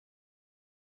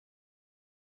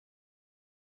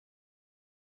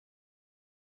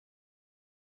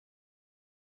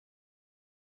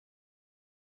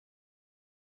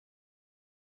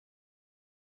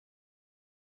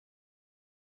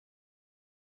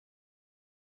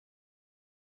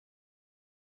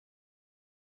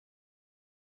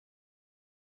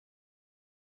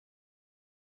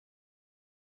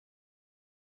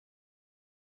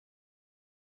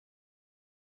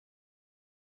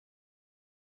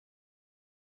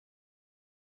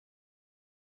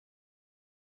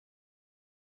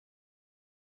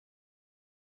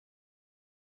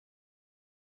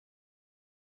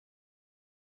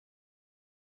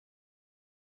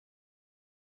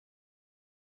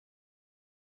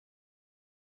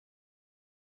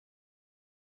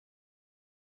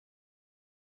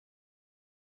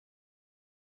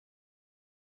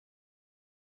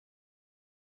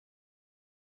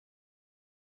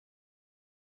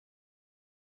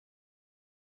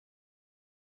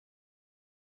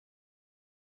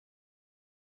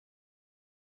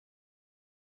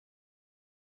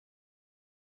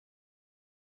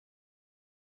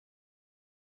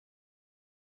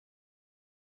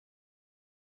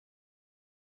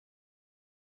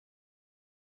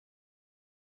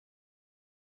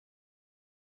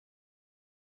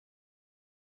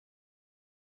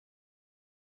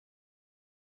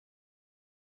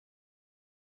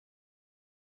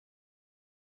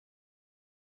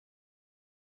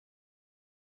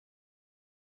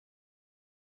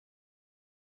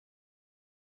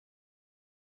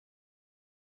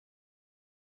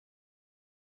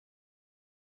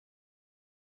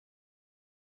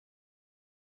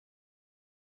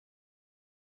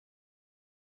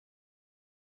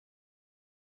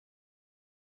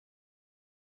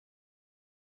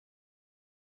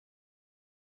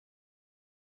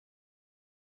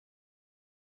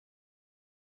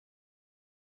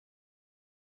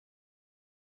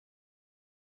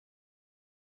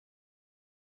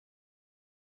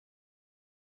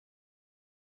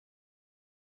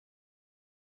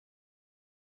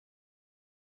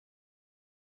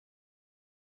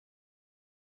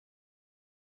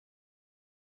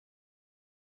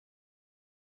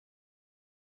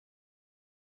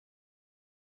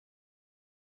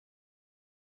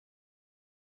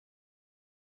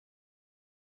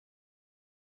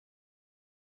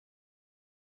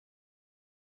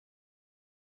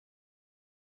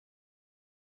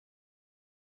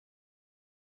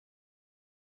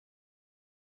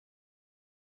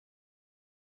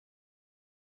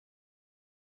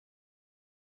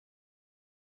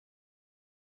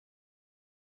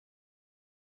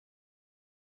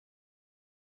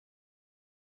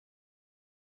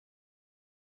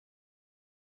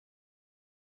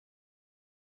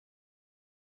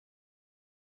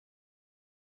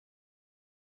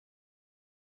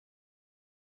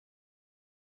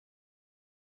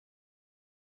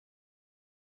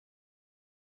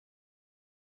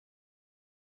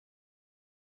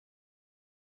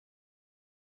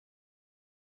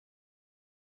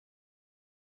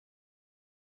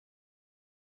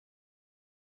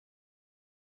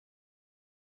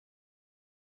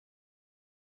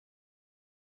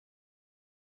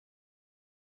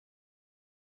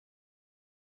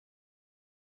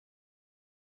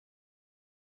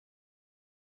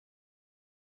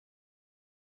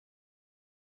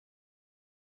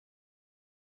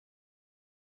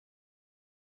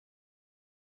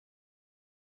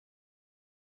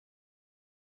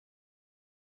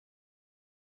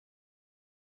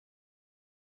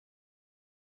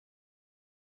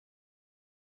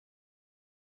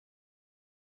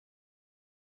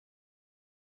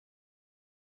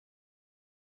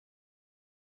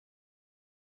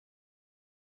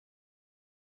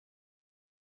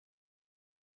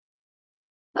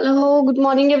Hello, good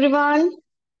morning, everyone.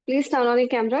 Please turn on your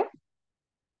camera.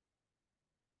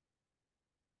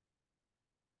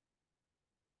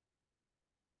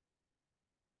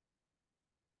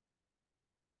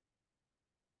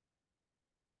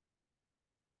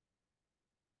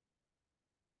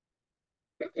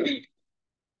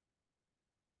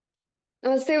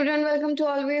 Namaste, everyone. Welcome to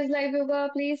Always Live Yoga.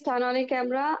 Please turn on your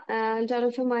camera and turn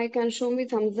off your mic and show me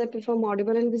thumbs up if I'm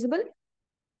audible and visible.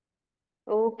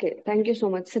 Okay, thank you so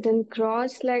much. Sit in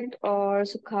cross-legged or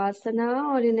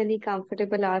Sukhasana or in any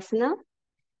comfortable asana.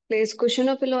 Place cushion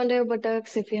or pillow under your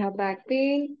buttocks if you have back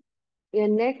pain. Your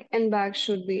neck and back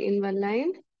should be in one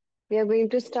line. We are going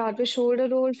to start with shoulder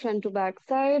roll front to back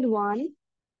side. One,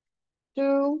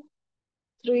 two,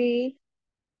 three,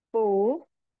 four,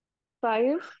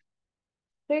 five,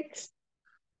 six,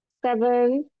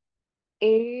 seven,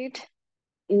 8,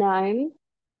 9,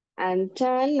 and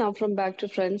 10. Now from back to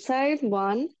front side.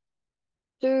 1,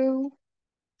 2,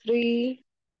 3,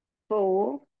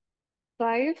 4,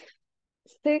 5,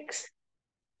 6,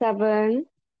 7,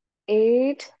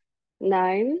 8,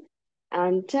 9,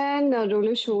 and 10. Now roll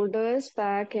your shoulders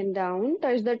back and down.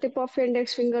 Touch the tip of your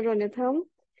index finger on your thumb.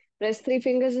 Press three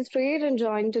fingers straight and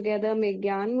join together. Make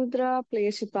Gyan Mudra.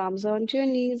 Place your palms onto your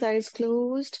knees, eyes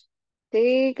closed.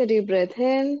 Take a deep breath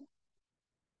in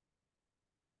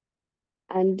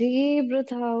and deep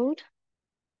breath out.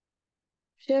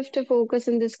 Shift your focus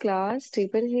in this class.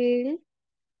 Deep inhale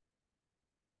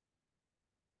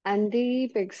and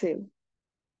deep exhale.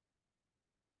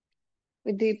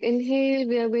 With deep inhale,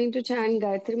 we are going to chant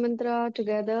Gayatri Mantra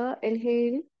together.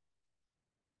 Inhale.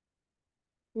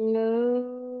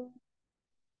 No.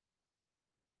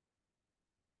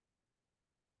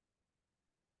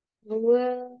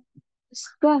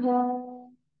 Swaha.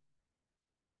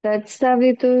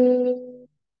 Tatsavitu.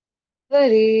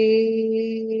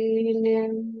 Varenyam.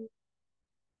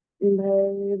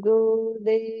 Bhargo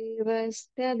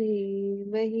devasya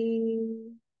dhimahi.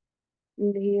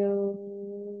 Dhiyo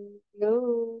yo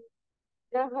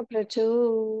Yaha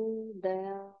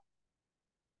prachodaya.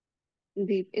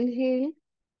 Deep inhale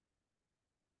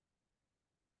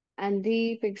and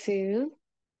deep exhale.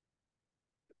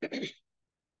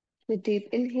 With deep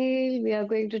inhale, we are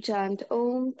going to chant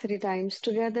Om three times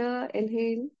together.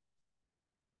 Inhale.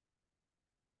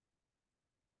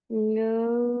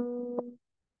 No.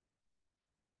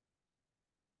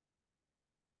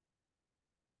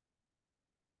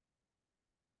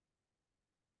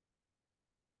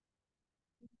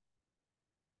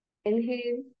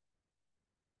 Inhale.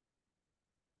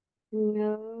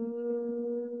 No.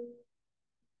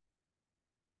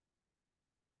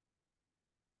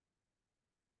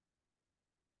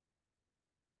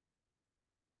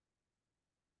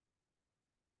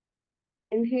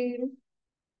 Inhale.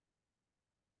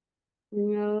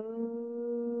 No.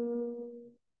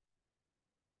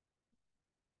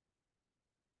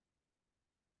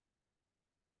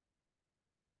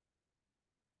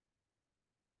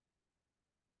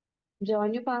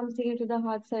 Join your palms into the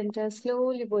heart center.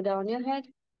 Slowly go down your head.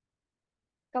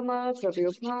 Come out, rub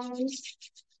your palms.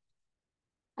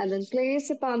 And then place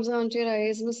your palms onto your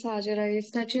eyes. Massage your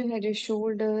eyes. Touch your head, your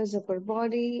shoulders, upper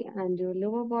body, and your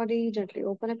lower body. Gently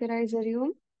open up your eyes,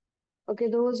 Ariom. Okay,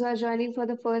 those who are joining for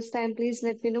the first time, please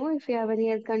let me know if you have any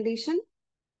health condition.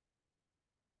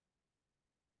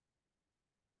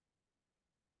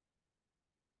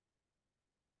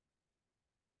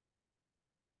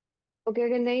 Okay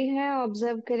अगर नहीं है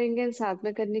observe करेंगे and साथ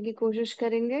में करने की कोशिश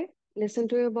करेंगे. Listen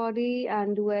to your body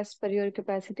and do as per your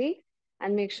capacity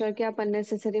and make sure कि आप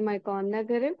अननेसेसरी माइक ऑन ना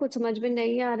करें. कुछ समझ में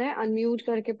नहीं आ रहा है अनम्यूट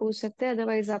करके पूछ सकते हैं,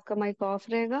 अदरवाइज आपका माइक ऑफ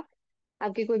रहेगा.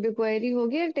 आपकी कोई भी क्वेरी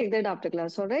होगी take that after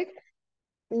class. Alright,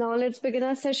 now let's begin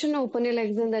our session. Open your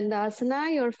legs in Dandasana,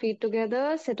 your feet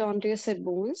together, sit onto your sit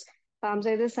bones, palms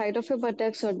either side of your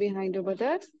buttocks or behind your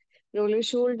buttocks. Roll your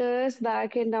shoulders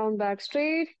back and down, back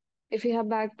straight. If you have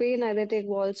back pain, either take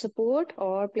wall support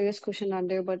or place cushion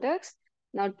under your buttocks.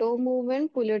 Now toe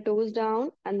movement, pull your toes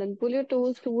down and then pull your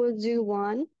toes towards you.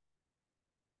 1,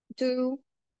 2,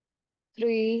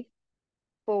 3,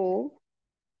 4,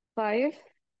 5,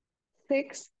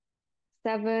 6,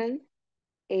 7,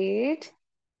 8,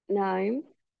 9,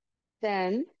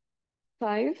 10.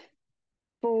 5,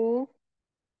 4,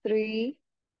 3,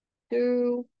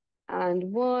 2, and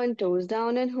 1. Toes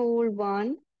down and hold.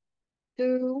 1,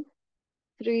 2,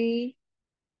 3,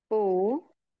 4,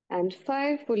 and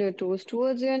 5. Pull your toes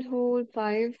towards you and hold.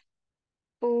 5,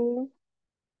 4,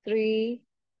 3,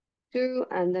 2,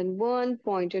 and then 1.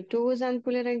 Point your toes and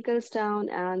pull your ankles down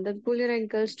and then pull your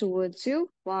ankles towards you.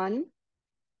 1,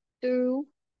 2,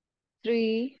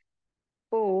 3,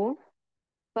 4,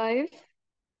 5,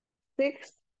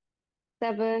 6,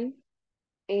 7,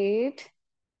 8,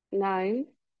 9,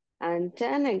 and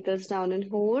 10. Ankles down and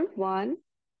hold. 1,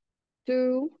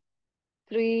 2,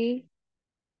 3,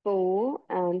 4,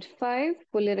 and 5.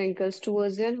 Pull your ankles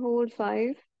towards you and hold.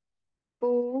 5,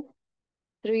 4,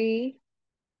 3,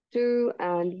 2,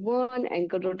 and 1.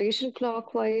 Ankle rotation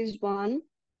clockwise. 1,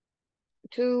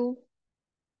 2,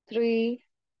 3,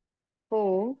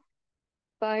 4,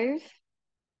 5,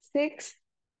 6,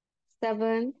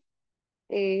 7,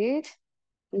 8,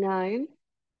 9,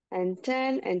 and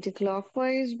 10.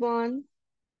 Anti-clockwise. 1,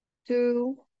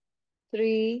 2,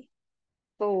 3,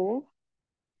 4,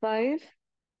 5,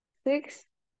 6,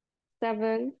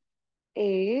 7,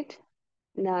 8,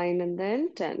 9, and then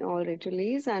 10. All right,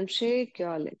 release and shake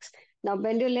your legs. Now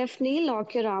bend your left knee,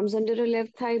 lock your arms under your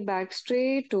left thigh, back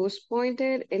straight, toes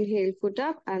pointed. Inhale, foot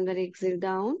up, and then exhale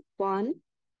down. 1,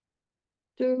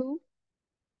 2,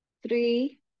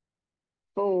 3,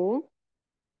 4,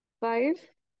 5,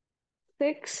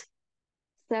 6,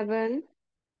 7,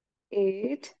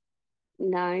 8,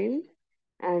 9,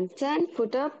 and 10.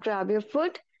 Foot up, grab your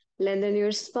foot, lengthen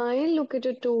your spine, look at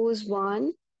your toes.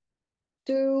 1,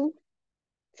 2,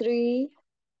 3,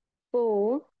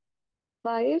 4,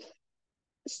 5,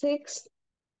 6,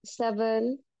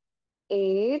 7,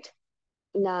 8,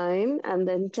 9, and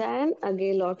then 10.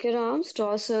 Again, lock your arms,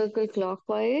 draw a circle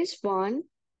clockwise. 1,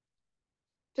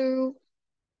 2,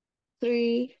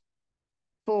 3,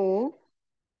 4,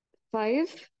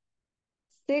 5,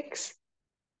 6,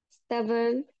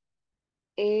 7,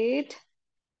 8,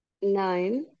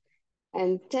 9,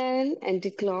 and 10.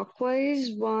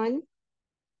 Anti-clockwise. 1,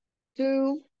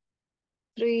 2,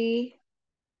 3,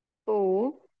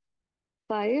 4,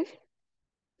 5,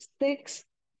 6,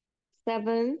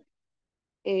 7,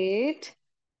 8,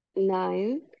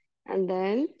 9, and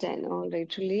then 10. All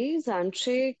right, release and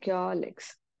shake your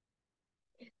legs.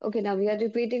 Okay, now we are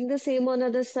repeating the same on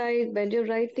other side. Bend your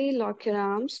right knee, lock your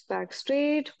arms, back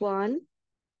straight. 1,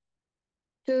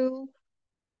 2,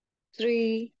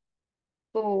 3,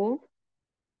 4,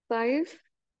 5,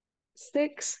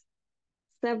 6,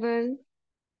 7,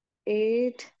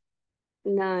 8,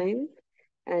 9,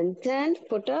 and 10.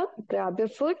 Foot up, grab your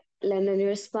foot, lengthen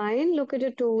your spine, look at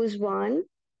your toes. 1,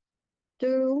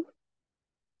 2,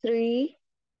 3,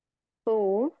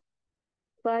 4,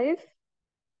 5,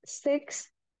 6,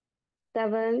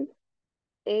 7,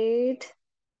 8,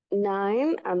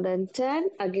 9, and then 10.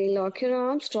 Again, lock your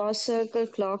arms, draw a circle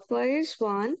clockwise.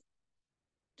 1,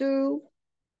 2,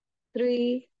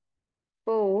 3,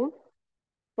 4,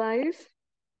 5,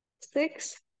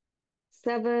 6,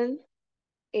 7,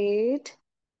 8,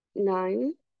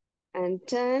 9, and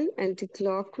 10.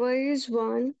 Anti-clockwise.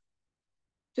 1,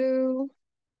 2,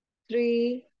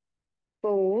 3,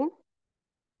 4,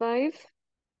 5,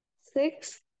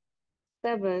 6,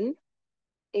 7,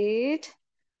 8,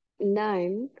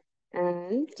 9,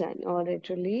 and 10. All right,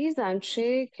 release and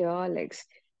shake your legs.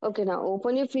 Okay, now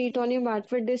open your feet on your mat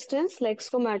for distance. Legs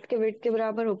को mat के width के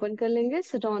बराबर open कर लेंगे.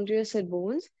 Sit onto your sit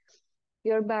bones.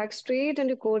 Your back straight and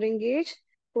your core engaged.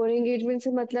 Core engagement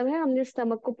से मतलब है हमने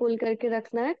stomach को pull करके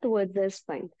रखना है towards the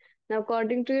spine. Now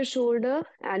according to your shoulder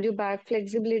and your back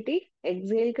flexibility,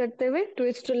 exhale करते हुए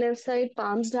twist to left side,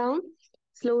 palms down.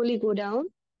 Slowly go down.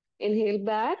 Inhale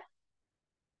back.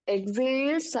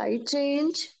 Exhale, side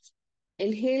change.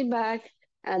 Inhale back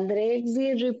and then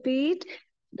exhale, repeat.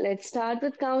 Let's start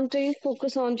with counting.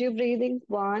 Focus on your breathing.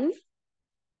 1,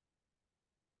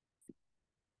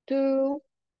 2,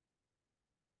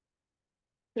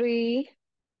 3,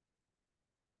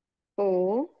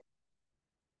 4,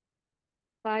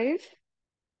 5,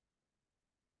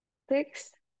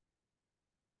 6,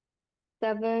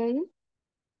 7,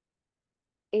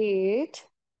 8,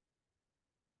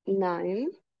 9,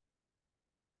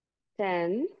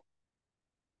 10,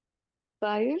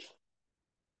 5,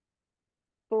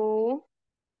 4,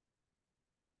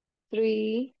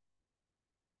 3,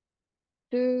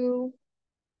 2,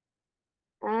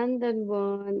 and then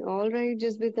 1. All right,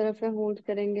 जिस भी तरफ है hold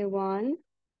करेंगे. 1,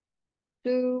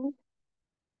 2,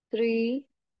 3,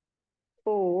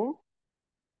 4,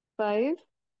 5,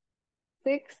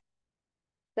 6,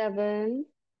 7,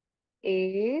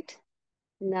 8,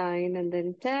 9, and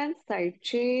then 10. Side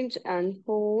change and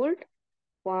hold.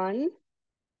 1,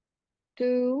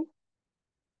 2,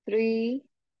 3,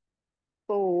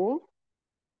 4,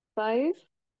 5,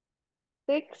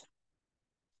 6,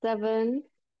 7,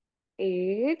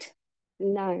 8,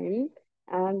 9,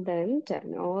 and then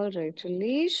 10. All right,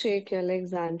 release. Shake your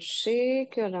legs and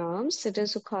shake your arms. Sit in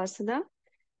Sukhasana.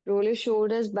 Roll your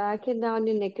shoulders back and down.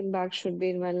 Your neck and back should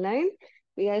be in one line.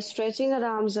 We are stretching our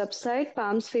arms upside,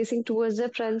 palms facing towards the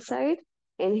front side.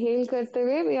 Inhale करते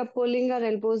हुए we are pulling our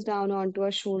elbows down onto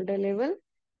our shoulder level,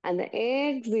 and the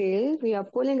exhale we are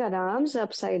pulling our arms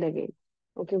upside again.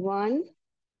 Okay, 1,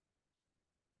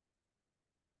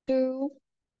 2,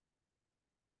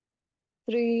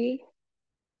 3,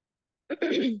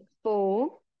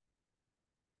 4,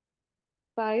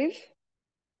 5,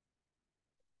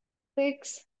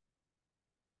 6,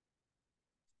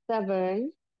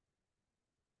 7,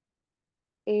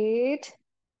 8,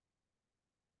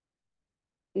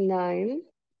 9,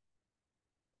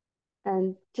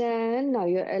 and 10. Now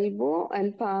your elbow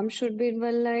and palm should be in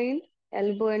one line.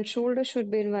 Elbow and shoulder should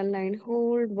be in one line.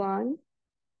 Hold 1,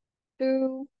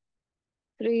 2,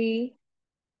 3,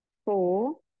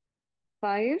 4,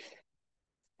 5,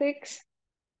 6,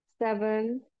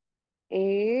 7,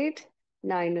 8,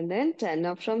 9, and then 10.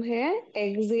 Now from here,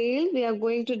 exhale, we are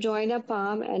going to join our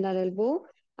palm and our elbow.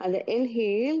 And the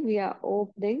inhale, we are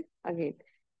opening again.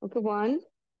 Okay, 1,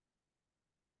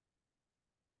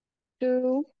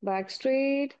 2, back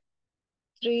straight,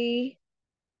 3,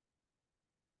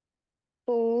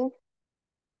 4,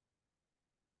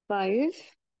 5,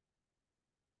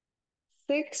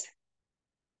 6,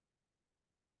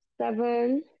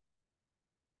 7,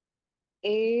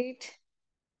 8,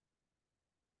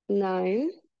 9,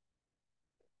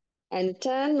 and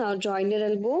 10. Now join your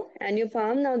elbow and your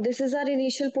palm. Now this is our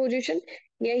initial position.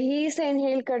 यहीं से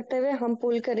inhale करते हुए हम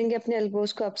pull करेंगे अपने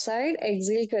elbows को upside,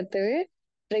 exhale करते हुए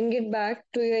bring it back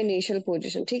to your initial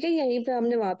position. ठीक है, यहीं पे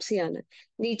हमने वापसी आना है,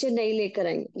 नीचे नहीं लेकर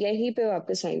आएंगे, यहीं पे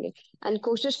वापस आएंगे. एंड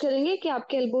कोशिश करेंगे कि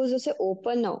आपके एल्बोज जैसे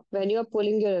ओपन ना हो when you are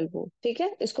pulling your elbow. ठीक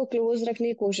है, इसको क्लोज रखने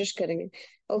की कोशिश करेंगे.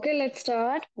 Okay, let's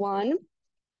start. 1,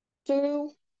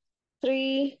 2,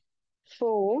 3,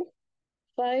 4,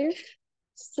 5,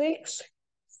 6,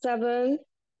 7,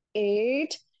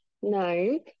 8,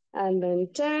 9, and then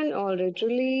 10. All right,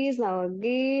 release. Now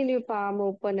again, your palm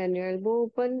open and your elbow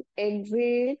open.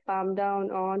 Exhale, palm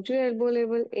down onto your elbow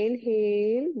level.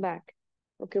 Inhale, back.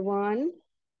 Okay, 1,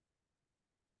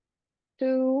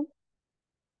 2,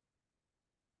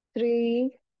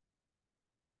 3,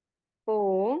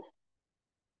 4,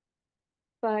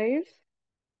 5,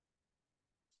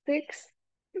 6,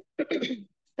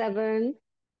 7,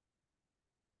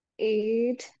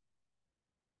 8,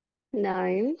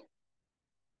 9,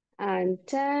 and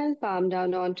 10. Palm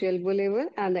down onto elbow level.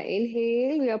 And the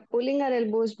inhale, we are pulling our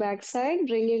elbows backside,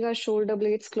 bringing our shoulder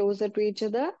blades closer to each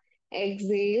other.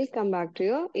 Exhale, come back to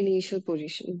your initial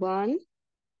position. 1,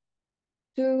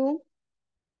 2,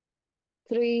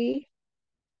 3,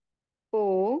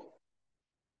 4,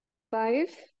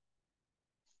 5,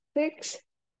 6,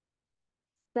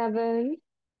 7,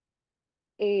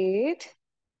 8,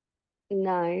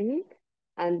 9,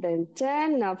 and then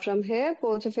 10. Now from here,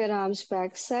 both of your arms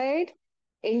backside.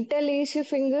 Interlace your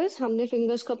fingers. हमने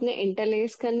fingers को अपने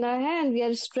interlace करना है, and we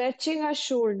are stretching our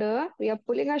shoulder. We are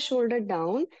pulling our shoulder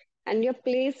down, and we are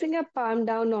placing our palm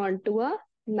down onto a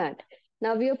mat.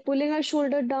 Now we are pulling our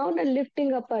shoulder down and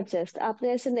lifting up our chest.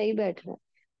 आपने ऐसे नहीं बैठना.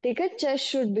 ठीक है? Chest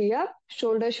should be up,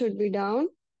 shoulder should be down,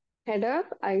 head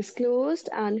up, eyes closed,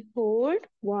 and hold.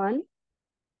 1,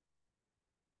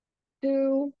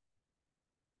 2,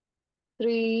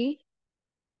 3,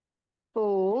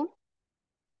 4,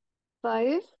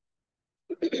 5,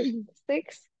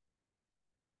 6,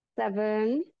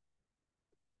 7,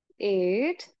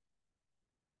 8,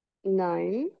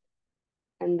 9,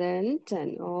 and then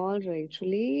 10. All right,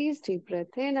 release. Deep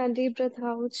breath in and deep breath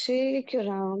out. Shake your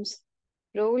arms.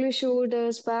 Roll your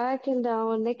shoulders back and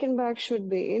down. Neck and back should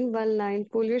be in one line.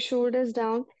 Pull your shoulders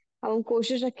down. अब हम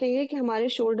कोशिश रखेंगे कि हमारे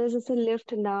shoulders ऐसे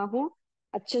lift ना हो,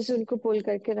 अच्छे से उनको pull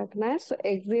करके रखना है. So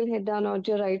exhale, head down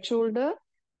onto your right shoulder.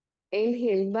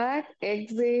 Inhale back.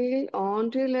 Exhale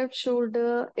onto your left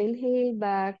shoulder. Inhale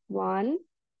back. 1.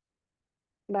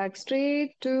 Back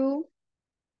straight. 2,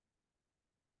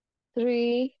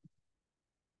 3,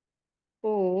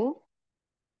 4,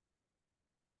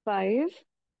 5,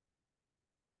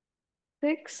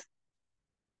 6,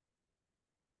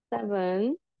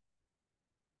 7,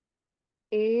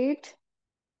 8,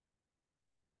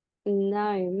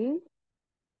 9,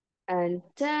 and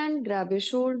 10. Grab your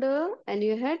shoulder and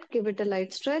your head. Give it a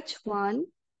light stretch. 1,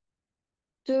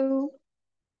 2,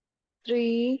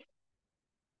 3,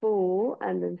 4,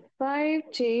 and then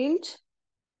 5. Change.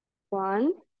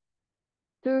 1,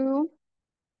 2,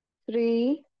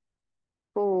 3,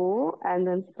 4, and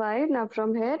then 5. Now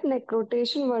from here, neck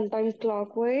rotation 1 time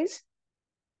clockwise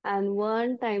and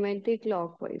 1 time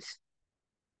anti-clockwise.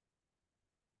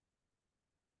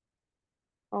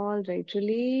 All right,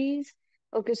 release.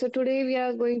 Okay, so today we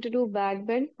are going to do back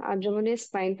bend. आज हम अपने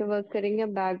spine पे work करेंगे,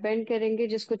 back bend करेंगे,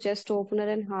 जिसको chest opener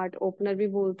and heart opener भी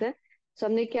बोलते हैं. सो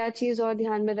हमने क्या चीज और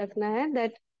ध्यान में रखना है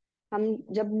दैट हम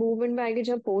जब मूवमेंट में आएंगे,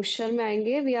 जब पोस्चर में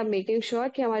आएंगे, वी आर मेकिंग श्योर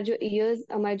कि हमारे जो ईयर्स,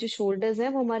 हमारे जो शोल्डर्स हैं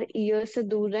वो हमारे ईयर्स से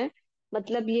दूर रहे।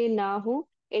 मतलब ये ना हो,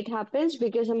 इट हैपेंस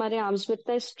बिकॉज हमारे आर्म्स में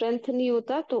इतना स्ट्रेंथ नहीं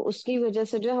होता, तो उसकी वजह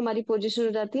से जो हमारी पोजीशन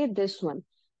हो जाती है दिस वन।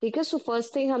 ठीक है, सो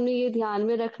फर्स्ट थिंग हमने ये ध्यान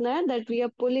में रखना है that we are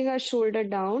pulling our shoulder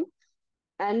down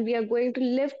and we are going to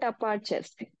lift up our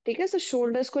chest. ठीक है, सो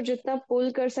शोल्डर्स को जितना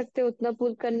पुल कर सकते हैं उतना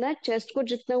पुल करना है, चेस्ट को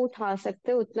जितना उठा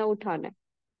सकते हैं उतना उठाना है।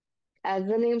 As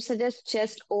the name suggest,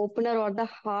 chest opener और द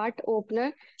हार्ट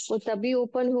ओपनर, वो तभी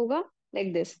ओपन होगा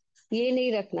लाइक दिस, ये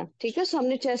नहीं रखना। ठीक है, सो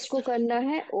हमने चेस्ट को करना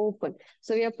है open.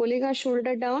 So we are pulling our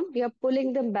shoulder down, we are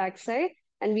pulling the back side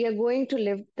and we are going to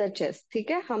lift the chest.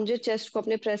 ठीक है, हम जो चेस्ट को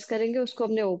अपने प्रेस करेंगे उसको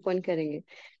अपने ओपन करेंगे।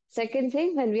 Second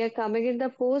thing, when we are coming in the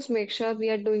pose, make sure we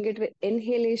are doing it with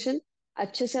inhalation.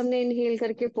 अच्छे से हमने इनहेल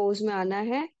करके पोज में आना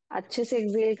है, अच्छे से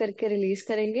एक्सहेल करके रिलीज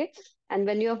करेंगे। And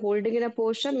when you are holding in a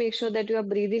posture, make sure that you are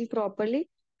breathing properly.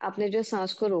 आपने जो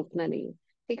सांस को रोकना नहीं है।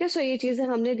 ठीक है, सो ये चीजें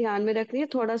हमने ध्यान में रखनी है।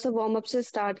 थोड़ा सा वार्म अप से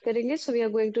स्टार्ट करेंगे। So we are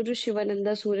going to do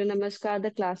Shivananda सूर्य नमस्कार,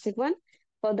 the classic one.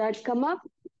 For that, come up,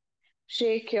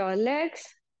 shake your legs,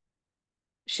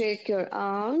 shake your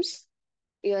arms,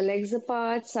 your legs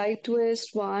apart, side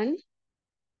twist, 1,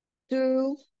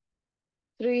 2,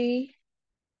 3,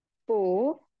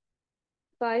 4,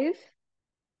 5,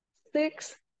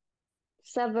 6,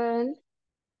 7,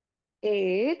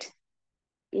 8,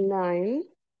 9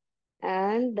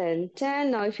 and then 10।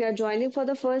 Now if you are joining for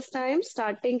the first time,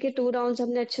 starting के 2 rounds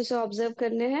हमने अच्छे से observe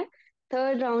करने हैं।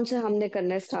 Third round से हमने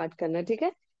करना है, स्टार्ट करना है। ठीक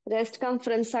है, rest come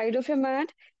front side of your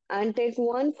mat and take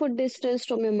 1 foot distance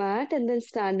from your mat and then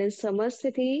stand in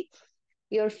समस्थिति।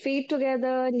 Your feet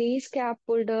together, knees cap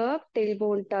pulled up,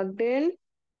 tailbone tucked in.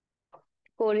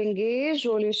 Core engaged,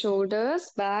 roll your shoulders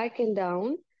back and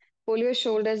down. Pull your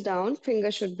shoulders down,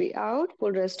 fingers should be out.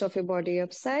 Pull rest of your body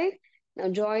upside.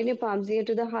 Now join your palms near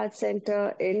to the heart center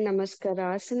in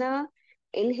Namaskarasana.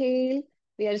 Inhale.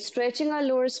 We are stretching our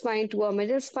lower spine to our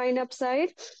middle spine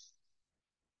upside.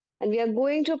 And we are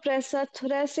going to press our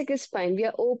thoracic spine. We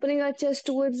are opening our chest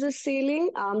towards the ceiling,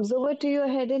 arms over to your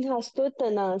head in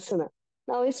Hastottanasana.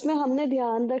 Now इसमें हमने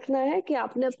ध्यान रखना है कि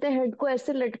आपने अपने head को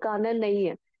ऐसे लटकाना नहीं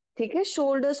है। ठीक है,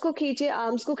 शोल्डर्स को खींचे,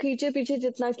 आर्म्स को खींचे पीछे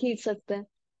जितना खींच सकते हैं।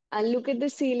 And look at the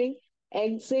ceiling.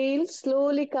 Exhale,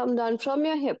 slowly come down from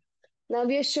your hip. Now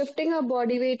we are shifting our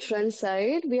body weight front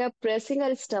side. We are pressing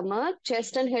our stomach,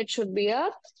 chest and head should be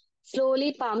up.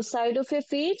 Slowly palm side of your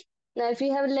feet. Now if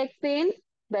you have leg pain,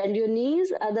 bend your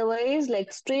knees, otherwise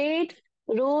leg straight.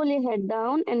 Roll your head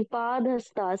down and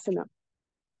Padhastasana.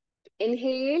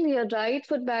 Inhale, your right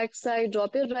foot back side,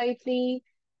 drop your right knee,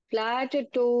 flat your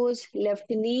toes, left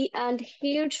knee and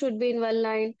heel should be in one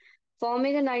line,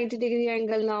 forming a 90-degree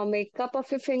angle. Now make cup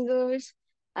of your fingers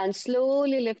and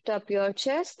slowly lift up your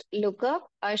chest. Look up,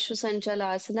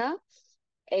 Ashwasanchalasana.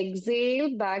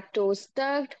 Exhale, back toes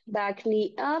tucked, back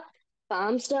knee up,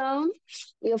 palms down,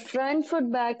 your front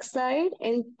foot back side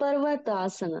in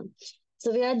Parvatasana.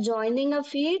 So we are joining our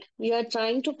feet. We are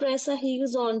trying to press our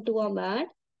heels onto our mat.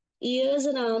 Ears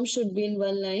and arms should be in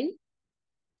one line.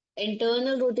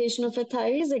 Internal rotation of your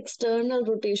thighs, external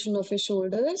rotation of your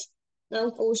shoulders. Now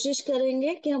कोशिश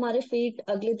करेंगे कि हमारे feet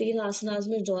अगले 3 आसनास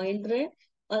में joined रहे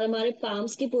और हमारे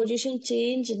palms की position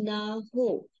change ना हो.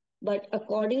 But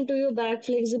according to your back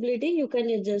flexibility, you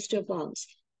can adjust your palms.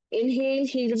 Inhale,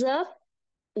 heels up,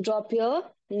 drop your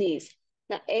knees.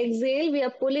 Now exhale, we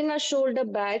are pulling our shoulder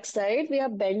back side, we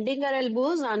are bending our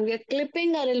elbows and we are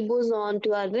clipping our elbows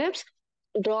onto our ribs.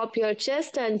 Drop your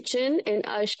chest and chin in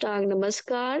Ashtang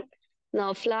Namaskar.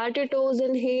 Now flat your toes,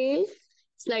 inhale.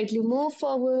 Slightly move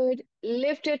forward.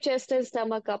 Lift your chest and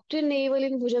stomach up to navel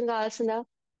in Bhujangasana.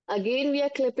 Again, we are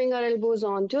clipping our elbows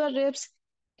onto our ribs.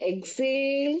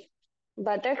 Exhale.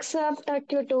 Buttocks up,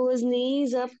 tuck your toes,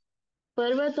 knees up.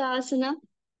 Parvatasana.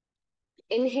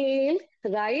 Inhale.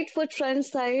 Right foot front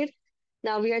side.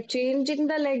 Now we are changing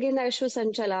the leg in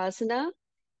Ashwasanchalasana.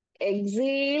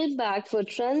 Exhale, back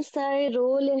foot front side,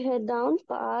 roll your head down,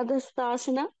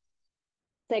 Padhastasana.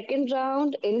 Second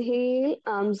round, inhale,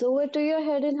 arms over to your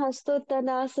head in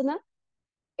Hastottanasana.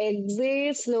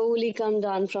 Exhale, slowly come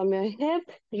down from your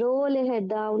hip, roll your head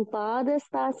down,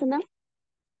 Padhastasana.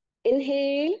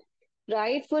 Inhale,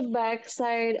 right foot back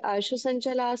side,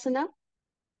 Ashwasanchalasana.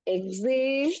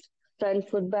 Exhale, front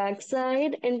foot back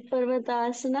side in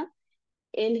Parvatasana.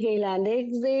 Inhale and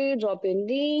exhale, drop your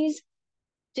knees.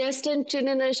 Chest and chin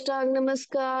in Ashtang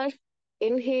Namaskar.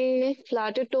 Inhale,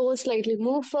 flat your toes, slightly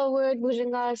move forward,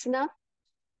 Bhujangasana.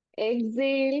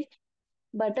 Exhale,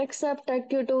 buttocks up, tuck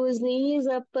your toes, knees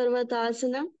up,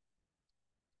 Parvatasana.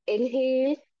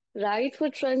 Inhale, right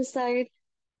foot front side,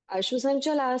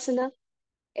 Ashwasanchalasana.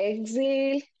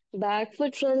 Exhale, back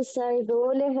foot front side,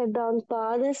 roll your head down,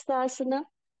 Padastasana.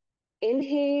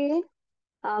 Inhale,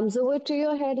 arms over to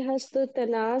your head,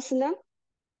 Hastuttanasana.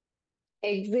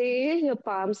 Exhale, your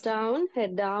palms down,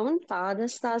 head down,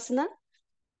 Padastasana.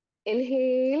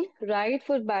 Inhale, right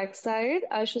foot back side,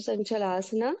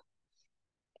 Ashusanchalasana.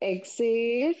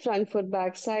 Exhale, front foot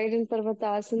back side in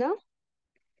Parvatasana.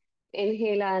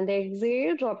 Inhale and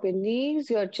exhale, drop your knees,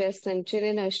 your chest and chin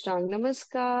in Ashtanga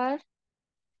Namaskar.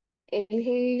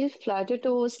 Inhale, flat your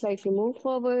toes, slightly move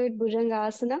forward,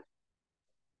 Bhujangasana.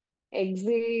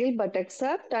 Exhale, buttocks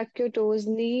up, tuck your toes,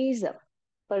 knees up.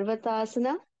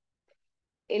 Parvatasana.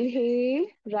 Inhale,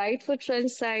 right foot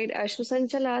front side,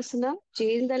 Ashwasanchalasana.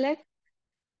 Change the leg.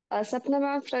 सपना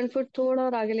ma'am front foot थोड़ा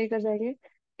और आगे लेकर जाएंगे.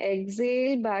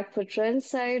 Exhale, back foot front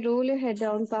side, roll your head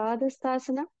down,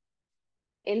 Padastasana.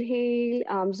 Inhale,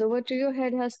 arms over to your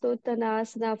head,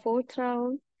 Hastottanasana, fourth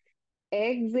round.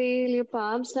 Exhale, your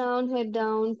palms down, head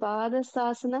down,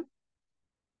 Padastasana.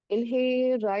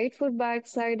 Inhale, right foot back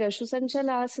side,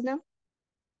 Ashusanchalasana.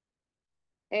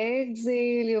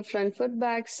 Exhale, your front foot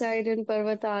back side in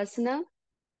Parvatasana.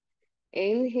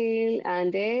 Inhale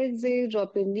and exhale,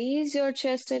 drop your knees, your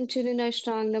chest and chin in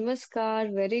Ashtanga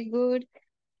Namaskar. Very good.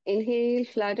 Inhale,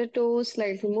 flatter toes,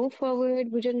 slightly move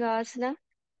forward, Bhujangasana.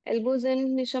 Elbows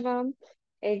in, Nishabam.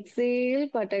 Exhale,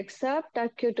 buttocks up,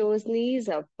 tuck your toes, knees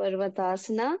up,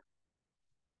 Parvatasana.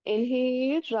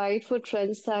 Inhale, right foot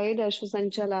front side,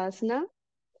 Ashwasanchalasana.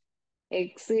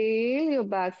 Exhale, your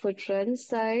back foot front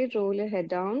side, roll your head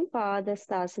down,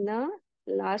 Padastasana.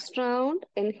 Last round,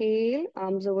 inhale,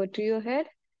 arms over to your head,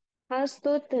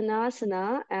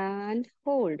 Hastottanasana, and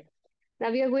hold.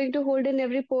 Now we are going to hold in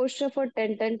every posture for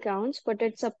 10 counts, but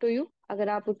it's up to you. अगर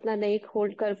आप उतना नहीं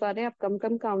hold कर पा रहे, आप कम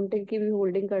कम counting की भी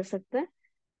holding कर सकते हैं.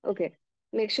 Okay.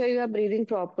 Make sure you are breathing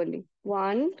properly.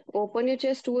 1, open your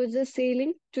chest towards the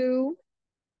ceiling. 2,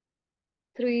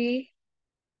 3,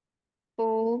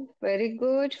 4, very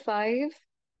good. 5,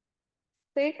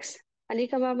 6,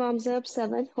 Anika ma'am, arms up.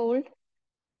 7, hold.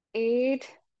 8,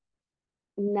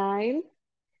 9,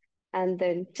 and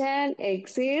then 10.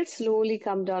 Exhale, slowly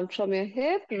come down from your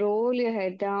hip. Roll your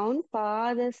head down.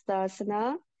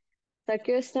 Padastasana. Tuck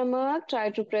your stomach. Try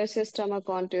to press your stomach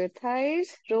onto your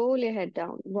thighs. Roll your head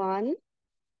down. 1,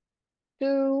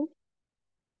 2,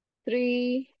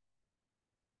 3,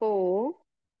 4,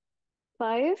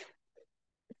 5,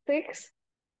 6,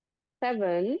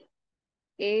 7,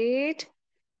 8,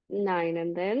 9,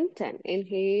 and then 10.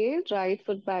 Inhale, right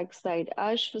foot back side,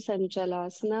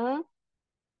 Ashvasanchalasana.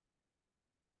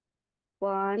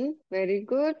 1, very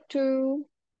good. 2,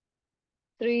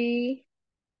 3,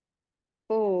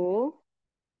 4,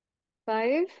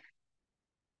 5,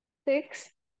 6,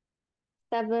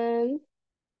 7,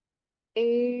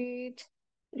 8.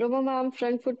 Roma ma'am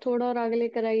front foot थोड़ा और आगे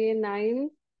लेकर आइए. 9,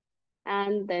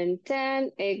 and then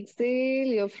 10. Exhale,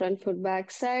 your front foot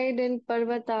back side in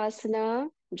Parvatasana.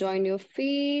 Join your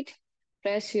feet.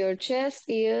 Press your chest,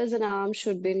 ears, and arms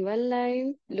should be in one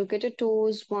line. Look at your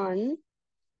toes. 1,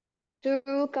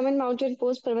 2. Come in mountain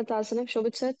pose, Parvatasana.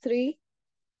 Shobit sir. 3,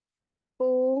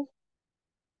 4,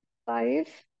 5,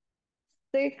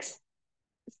 6,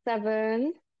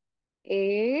 7,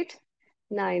 8,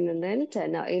 9, and then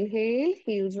 10. Now inhale,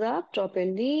 heels up, drop your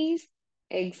knees.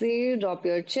 Exhale, drop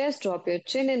your chest, drop your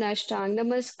chin in Ashtanga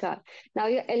Namaskar. Now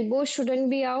your elbows shouldn't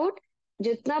be out.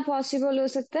 जितना possible हो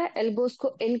सकता है elbows को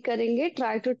इन करेंगे.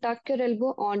 Try to टक your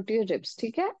elbow on to your ribs.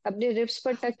 ठीक है, अपने रिब्स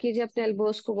पर टक कीजिए अपने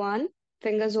एल्बोस को. 1,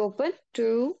 fingers open.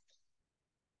 2,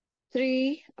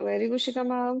 3, very good Shikha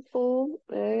ma'am. 4,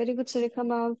 very good Surekha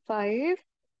ma'am. 5,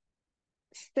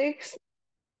 6,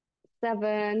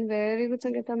 7, very good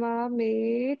Sangeeta ma'am.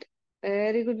 8,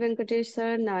 very good Venkatesh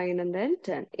sir. 9, and then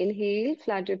 10. Inhale,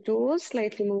 flat your toes,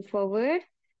 slightly move forward.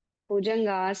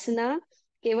 Bhujangasana.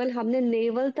 केवल हमने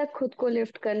नेवल तक खुद को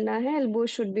लिफ्ट करना है. Elbows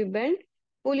should be bent.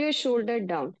 Pull your shoulder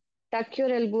down. Tuck your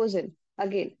elbows in.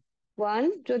 Again. 1,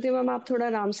 Jyoti ma'am आप थोड़ा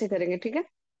आराम से करेंगे. ठीक है,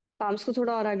 पाम्स को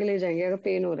थोड़ा और आगे ले जाएंगे अगर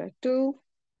पेन हो रहा है. 2,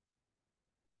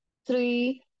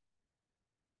 3,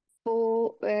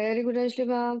 4, very good Anjali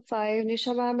ma'am. 5,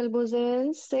 Nisha ma'am, elbows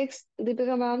in. 6,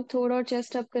 Deepika ma'am, थोड़ा और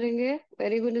chest up करेंगे.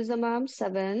 Very good Nisa ma'am.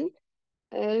 7,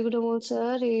 very good Amol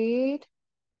sir. 8,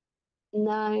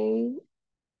 9,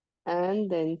 and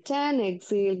then 10.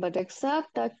 Exhale, buttocks up,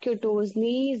 tuck your toes,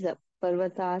 knees up.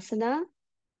 Parvatasana.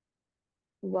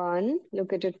 1,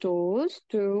 look at your toes.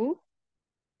 2,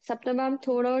 Sapna ma'am,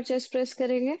 थोड़ा और chest press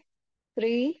करेंगे.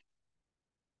 3,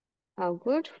 how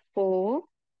good. 4,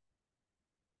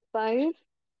 5,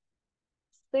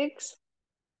 6,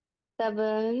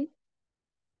 7,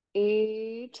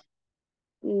 8,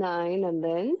 9, and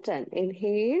then 10.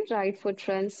 Inhale, right foot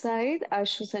front side,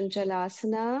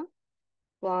 Asana.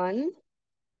 1,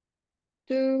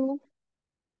 2,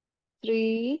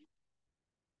 3,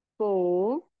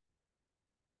 4,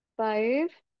 5,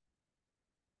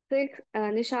 6.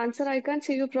 Nishant sir, I can't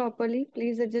see you properly.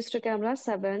 Please adjust your camera.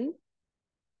 7,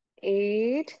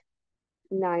 8,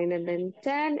 9, and then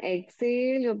 10.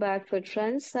 Exhale, your back foot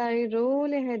front side. Roll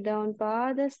your head down,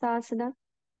 Padasana.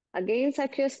 Again,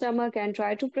 suck your stomach and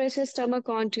try to press your stomach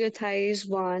onto your thighs.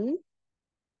 1,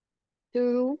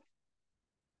 2,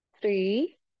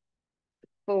 3,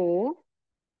 4,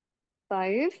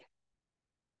 5,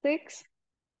 6,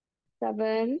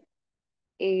 7,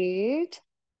 8,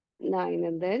 9,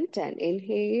 and then 10.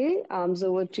 Inhale, arms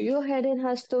over to your head in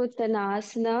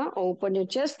Hastottanasana. Open your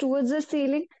chest towards the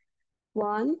ceiling.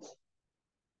 1,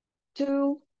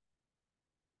 2,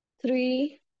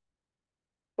 3,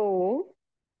 4,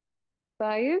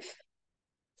 5,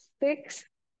 6,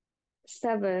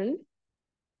 7,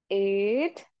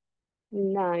 8,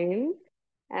 9,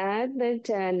 and then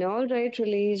 10. All right,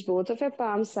 release both of your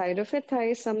palms, side of your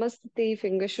thighs. Samastiti,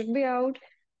 fingers should be out.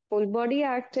 Full body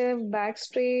active, back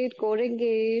straight, core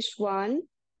engaged. 1,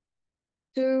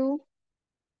 2,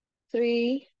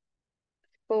 3,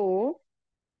 4,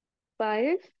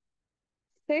 5,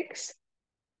 6,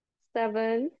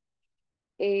 7,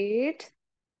 8,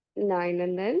 9,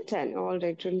 and then 10. All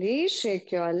right, release.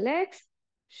 Shake your legs,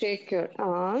 shake your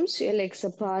arms, your legs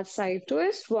apart, side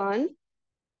twist. 1,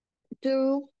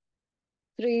 2,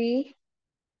 3,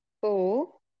 4,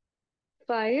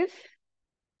 5,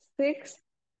 6,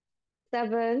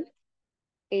 7,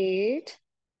 8,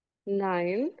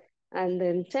 9, and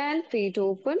then 10. Feet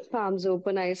open, palms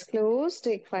open, eyes closed.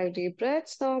 Take 5 deep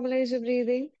breaths. Normalize your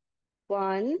breathing.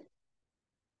 1,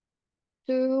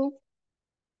 2,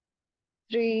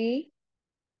 3,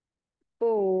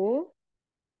 4,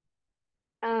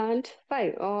 and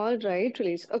 5. All right,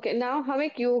 release. Okay, now हम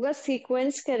एक yoga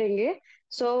sequence करेंगे.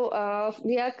 So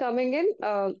we are coming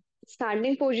in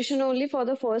standing position only for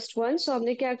the first one. So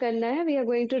हमने क्या करना है? We are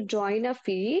going to join our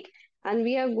feet and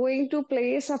we are going to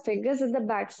place our fingers at the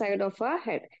back side of our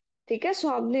head. ठीक है? So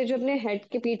हमने जो अपने head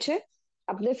के पीछे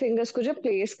अपने fingers को जो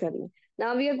place करना है.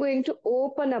 Now we are going to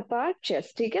open up our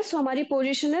chest. ठीक है? So हमारी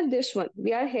position है this one.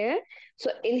 We are here. So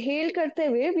inhale करते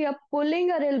हुए we are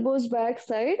pulling our elbows back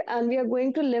side and we are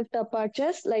going to lift up our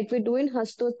chest like we do in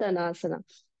Hastottanasana.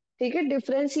 ठीक है?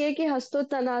 Difference ये है कि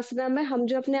हस्तोत्तानासना में हम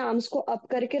जो अपने आर्म्स को अप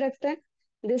करके रखते हैं,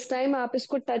 दिस टाइम आप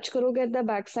इसको टच करोगे at the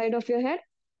back side of your head.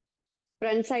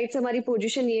 Front side से हमारी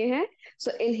पोजीशन ये है.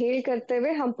 सो इनहेल करते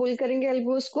हुए हम पुल करेंगे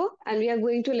एल्बोज को and we are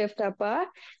going to lift up our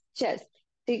chest.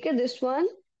 ठीक है? This one.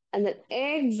 And then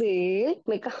exhale,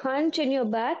 make a hunch in your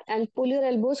back and pull your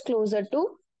elbows closer to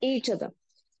each other.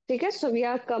 ठीक है? So we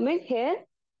are coming here.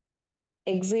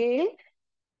 Exhale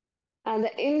and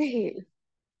then inhale.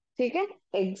 ठीक है?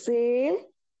 Exhale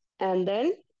and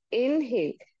then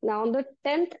inhale. Now on the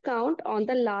 10th count, on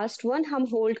the last one, हम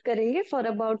hold करेंगे for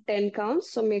about 10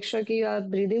 counts. So make sure कि you are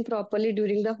breathing properly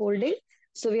during the holding.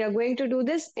 So we are going to do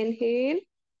this. Inhale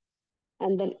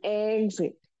and then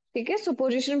exhale. ठीक है? So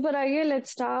position पर आइए.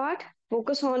 Let's start.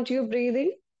 Focus on to your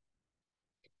breathing.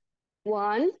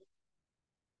 1,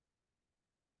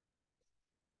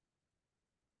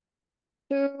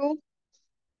 2,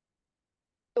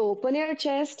 open your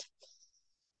chest.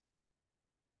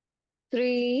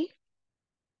 3,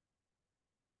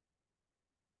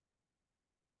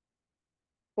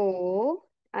 4,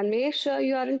 and make sure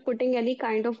you aren't putting any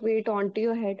kind of weight onto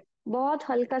your head. बहुत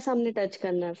हल्का सा हमने touch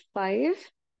करना है. 5,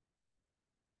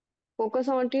 focus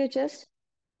onto your chest.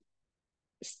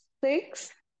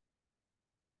 6,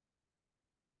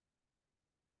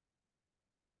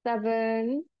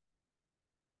 7,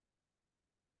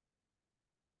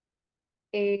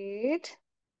 8,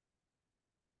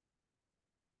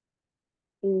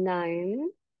 9,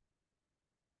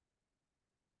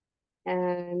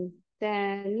 and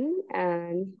 10,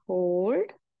 and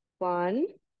hold. 1,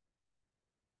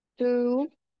 2,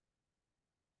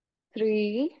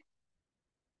 3,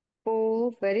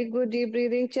 4. Very good. Deep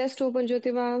breathing. Chest open,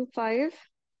 Jyoti ma'am. 5,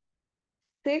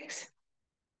 6,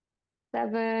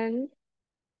 7,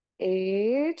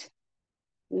 8,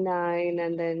 9,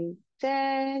 and then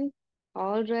 10.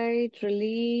 All right.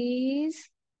 Release.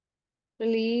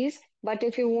 Release. But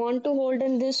if you want to hold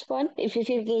in this one, if you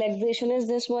feel relaxation is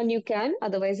this one, you can.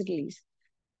 Otherwise, release.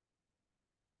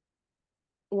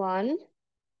 1,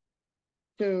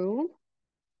 2,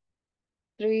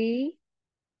 3,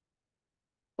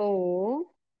 4,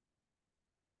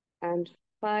 and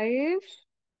 5.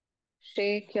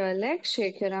 Shake your legs,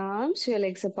 shake your arms, your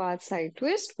legs apart, side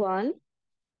twist. 1,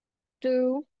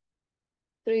 2,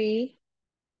 3,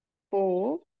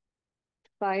 4,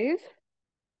 5,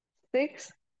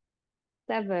 6,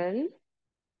 7,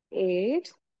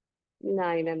 8,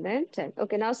 9 and then 10.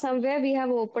 Okay, now somewhere we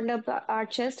have opened up our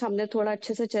chest. हमने थोड़ा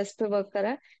अच्छे से chest पे work करा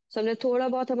है. So हमने थोड़ा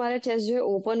बहुत हमारा चेस्ट जो है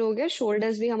ओपन हो गया.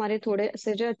 शोल्डर्स भी हमारे थोड़े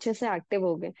से जो अच्छे से एक्टिव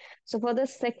हो गए. So for the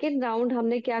second round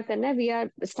हमने क्या करना है? We are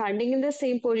standing in the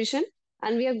same position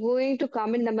and we are going to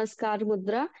come in नमस्कार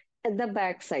मुद्रा at the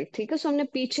back side. ठीक है. So हमने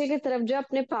पीछे की तरफ जो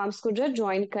अपने palms को जो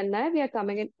ज्वाइन करना है. We are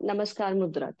coming in नमस्कार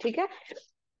मुद्रा. ठीक है.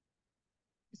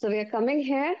 So we are coming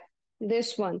here,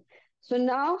 this one. So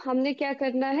now हमने क्या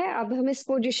करना है? अब हम इस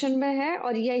पोजीशन में है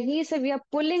और यहीं से we are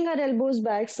pulling our elbows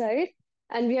back side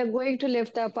and we are going to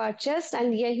lift up our chest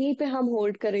and यहीं पे हम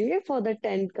hold करेंगे for the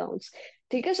 10 counts.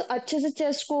 ठीक है. So अच्छे से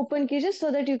chest को open कीजिए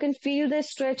so that you can feel the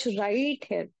stretch right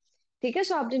here. ठीक है.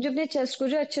 सो आपने जो अपने चेस्ट को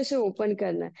जो अच्छे से ओपन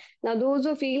करना है. ना दोज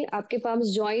जो फील आपके पास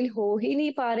ज्वाइन हो ही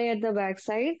नहीं पा रहे at the back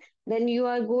side, then you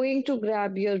are going to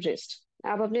grab your wrist.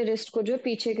 आप अपने रिस्ट को जो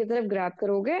पीछे की तरफ ग्रैब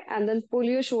करोगे and then pull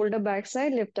your shoulder back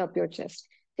side, lift up your chest.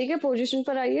 ठीक है. पोजिशन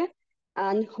पर आइए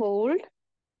and hold.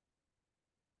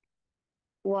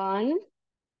 1,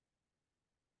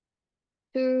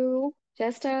 2,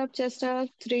 chest up, chest up.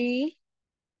 3,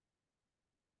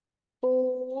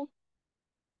 4,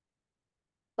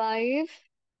 5,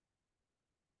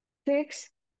 6,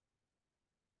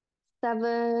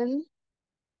 7,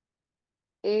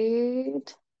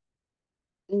 8,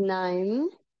 9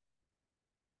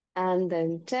 and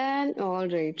then 10. All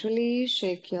right, release.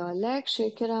 Shake your legs,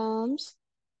 shake your arms.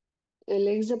 Your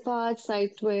legs apart,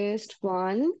 side twist.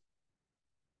 1,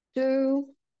 2,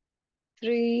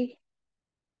 3,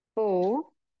 4,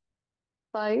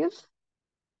 5,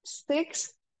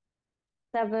 6,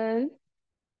 7,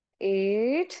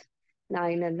 8,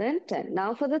 9, and then 10.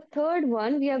 Now for the third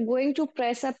one, we are going to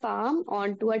press a palm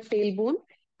onto a tailbone.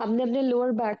 हमने अपने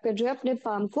lower back पे जो है अपने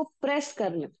palm को press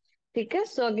करना. ठीक है.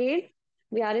 So again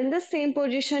we are in the same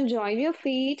position. Join your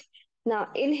feet.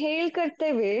 ना इनहेल करते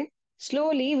हुए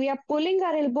slowly we are pulling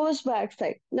our elbows back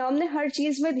side. ना हमने हर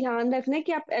चीज में ध्यान रखना है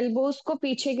कि आप एल्बोज को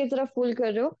पीछे की तरफ पुल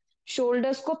कर रहे हो,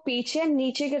 शोल्डर्स को पीछे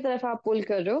नीचे की तरफ आप पुल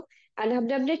कर रहे हो एंड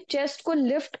हमने अपने चेस्ट को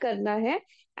लिफ्ट करना है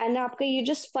एंड आपका ये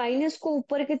जो स्पाइन है इसको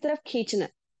ऊपर की तरफ खींचना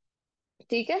है.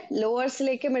 ठीक है. लोअर से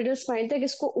लेके मिडिल स्पाइन तक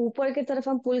इसको ऊपर की तरफ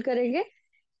हम पुल करेंगे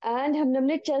एंड हमने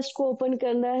अपने चेस्ट को ओपन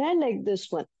करना है लाइक दिस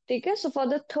वन. ठीक है. So for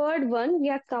the third one we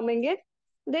are coming in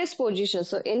this position.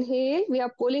 So inhale, we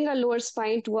are pulling our lower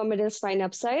spine to our middle spine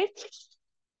upside.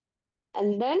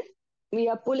 And then we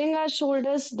are pulling our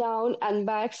shoulders down and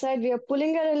back side. We are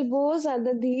pulling our elbows and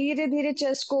then धीरे धीरे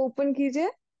chest को open कीजिए.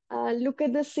 Look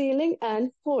at the ceiling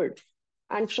and hold.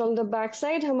 And from the back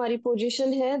side हमारी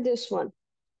position है this one.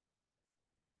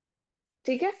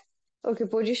 ठीक है. Okay,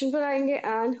 position पर आएंगे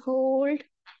and hold.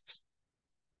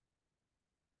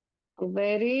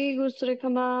 Very good, Sureka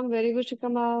ma'am. Very good,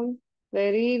 Shika ma'am.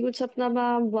 Very good, Sapna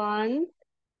ma'am. 1.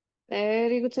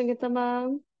 Very good, Sangeeta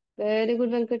ma'am. Very good,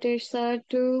 Venkatesh sir.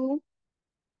 2,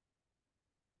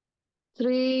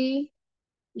 3.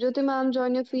 Jyoti ma'am,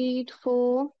 join your feet.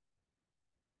 4,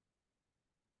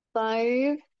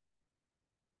 5,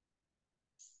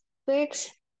 6.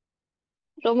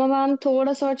 Roma ma'am,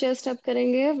 थोड़ा सा chest up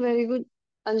करेंगे. Very good.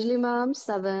 Anjali ma'am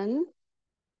 7.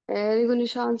 Very good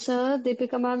Nishant sir.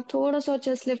 Deepika ma'am थोड़ा सा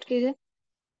chest lift कीजिए.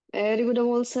 Very good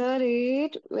Amol sir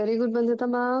 8. Very good Bandita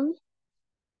ma'am.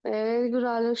 Very good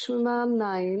Rajalakshmi ma'am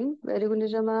 9. Very good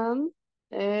निशा ma'am.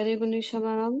 Very good निशा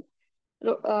ma'am.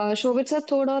 शोभित sir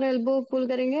थोड़ा और elbow पुल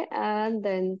करेंगे and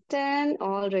then 10.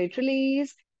 All right,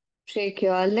 release. Shake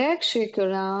your legs, shake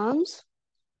your arms,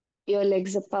 your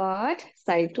legs apart,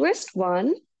 side twist.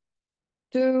 1,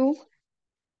 2,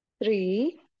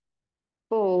 3,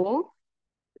 4,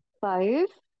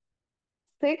 5,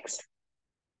 6,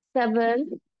 7,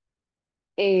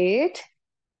 8,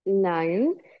 9,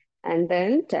 and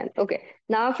then 10. Okay,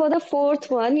 now for the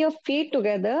fourth one, your feet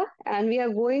together, and we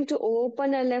are going to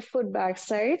open our left foot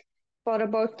backside for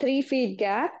about 3 feet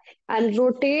gap and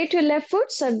rotate your left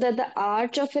foot so that the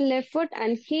arch of your left foot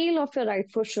and heel of your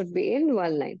right foot should be in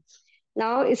one line.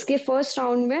 Now इसके first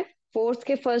round में, fourth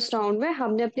के first round में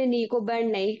हमने अपने नी को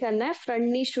bend नहीं करना है.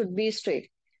 Front knee should be straight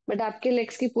but आपके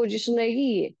लेग्स की पोजीशन रहेगी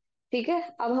ये. ठीक है.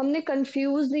 अब हमने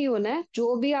कंफ्यूज नहीं होना है.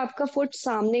 जो भी आपका फुट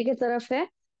सामने की तरफ है,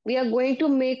 we are going to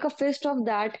make a feast of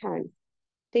that hand.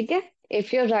 ठीक है.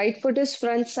 If your right foot is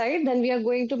front side, then we are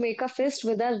going to make a fist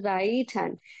with a right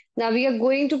hand. Now we are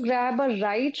going to grab a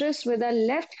right wrist with our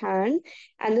left hand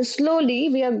and then slowly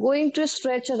we are going to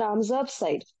stretch our arms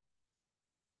upside.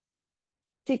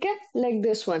 ठीक है. Like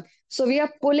this one. So we are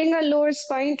pulling our lower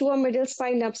spine to our middle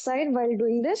spine upside while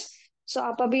doing this. सो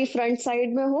आप अभी front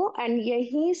side में हो and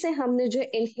यहीं से हमने जो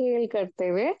इनहेल करते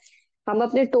हुए हम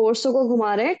अपने टोर्सो को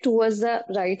घुमा रहे हैं towards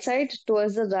the right side,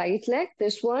 towards the right leg,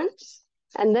 this one.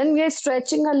 And then we are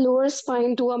stretching our lower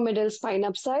spine to our middle spine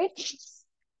upside.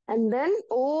 And then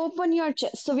open your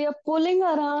chest. So we are pulling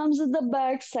our arms at the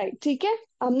back side. ठीक है.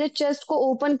 हमने chest को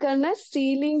open करना है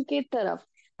ceiling की तरफ.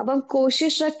 अब हम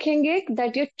कोशिश रखेंगे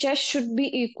that your chest should be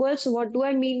equal. So what do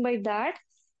I mean by that?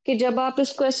 कि जब आप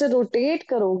इसको ऐसे रोटेट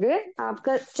करोगे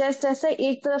आपका चेस्ट ऐसे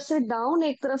एक तरफ से डाउन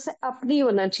एक तरफ से अप नहीं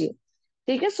होना चाहिए.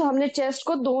 ठीक है. सो हमने चेस्ट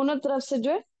को दोनों तरफ से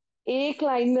जो है एक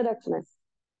लाइन में रखना है.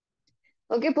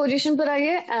 ओके, पोजीशन पर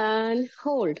आइए and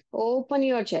hold. Open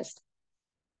your chest.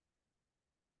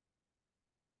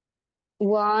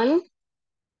 1,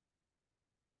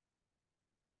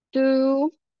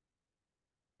 2.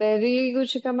 Very good,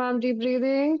 Shikha ma'am. Deep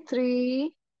breathing.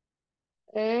 3.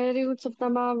 Very good, Sapna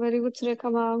ma'am. Very good,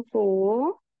 Surekha ma'am.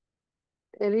 4.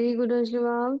 Very good, Anjali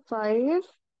ma'am. 5.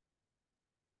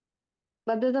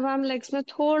 Badrita ma'am, legs में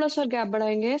थोड़ा सा गैप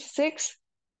बढ़ाएंगे. 6.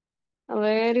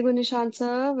 Very good, Nishant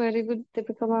sir. Very good,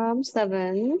 Deepika ma'am.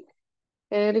 7.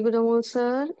 Very good, Amol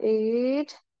sir.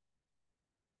 8.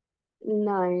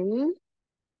 9.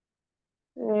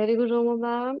 Very good, Roma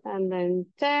ma'am. And then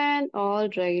 10. All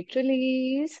right,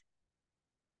 release.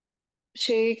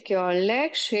 Shake your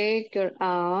legs, shake your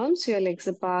arms, your legs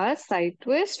apart, side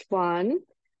twist. 1,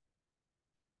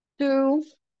 2,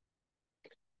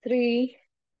 3,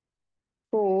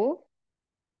 4,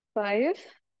 5,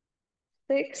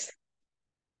 6,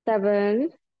 7,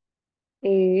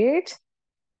 8,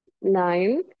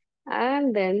 9,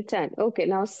 and then 10. Okay,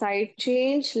 now side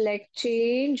change, leg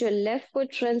change, your left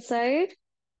foot front side,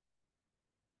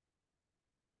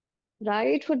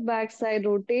 right foot back side,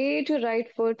 rotate your right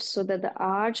foot so that the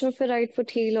arch of your right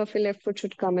foot, heel of your left foot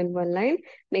should come in one line.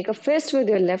 Make a fist with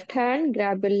your left hand,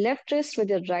 grab your left wrist with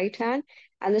your right hand,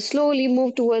 and then slowly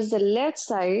move towards the left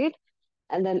side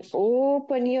and then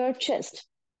open your chest.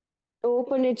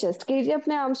 Open your chest. कीजिए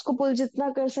अपने arms को पुल जितना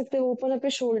कर सकते हो. Open up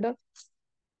your shoulder.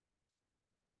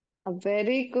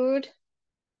 Very good.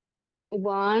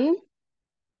 1,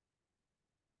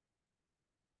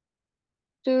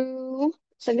 2.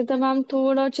 Sangeeta ma'am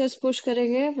थोड़ा chest push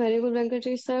करेंगे. Very good Venkat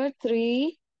ji sir.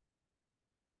 3.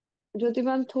 ज्योति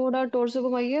ma'am थोड़ा टोर्सो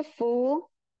घुमाइए. 4.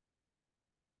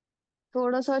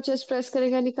 थोड़ा सा चेस्ट प्रेस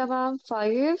करेंगे Anika ma'am.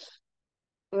 5.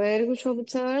 Very good Shobhit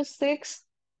sir. 6.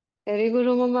 Very good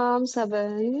Roma ma'am.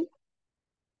 7.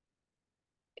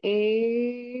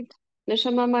 8.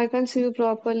 Nisha ma'am, I can see you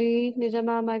properly. Nija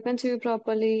ma'am, I can see you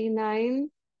properly. 9.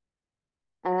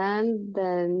 And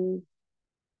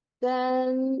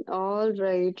then, all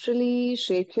right, release.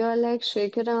 Shake your legs,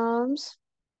 shake your arms,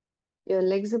 your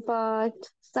legs apart.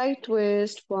 Side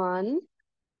twist. 1,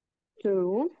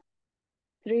 2,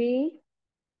 3,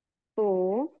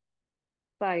 4,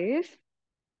 5,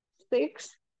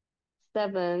 6,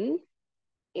 7,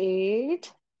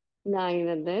 8, 9,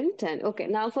 and then 10. Okay,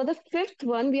 now for the fifth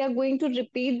one, we are going to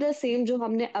repeat the same जो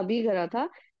हमने अभी करा था.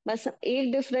 बस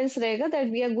एक difference रहेगा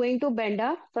that we are going to bend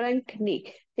our front knee.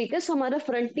 ठीक है. सो हमारा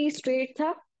फ्रंट नी स्ट्रेट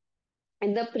था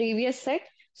इन द प्रीवियस सेट.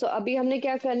 सो अभी हमने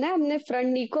क्या करना है, हमने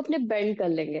फ्रंट नी को अपने बेंड कर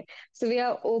लेंगे. So we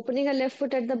are opening a left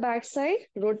foot at the back side,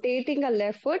 rotating a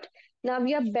left foot. Now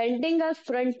we are bending a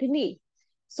front knee.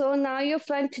 So now your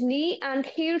front knee and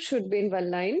heel should be in one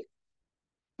line.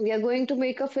 We are going to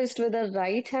make a fist with the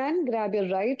right hand. Grab your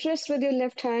right wrist with your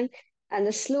left hand and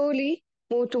then slowly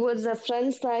move towards the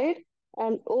front side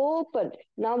and open.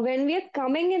 Now, when we are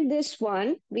coming in this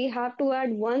one, we have to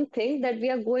add one thing that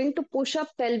we are going to push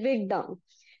up pelvic down.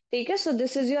 ठीक है. So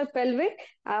this is your pelvic.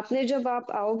 आपने जब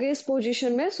आप आओगे इस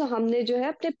position में, सो हमने जो है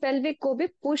अपने पेल्विक को भी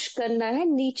पुश करना है,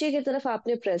 नीचे की तरफ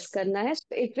आपने प्रेस करना है.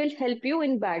 It will help you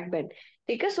in back bend.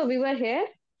 ठीक है. So we were here.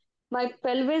 My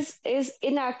pelvis is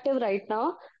inactive right now,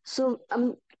 so I'm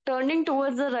turning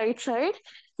towards the right side.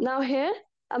 Now here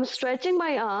I'm stretching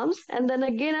my arms and then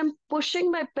again I'm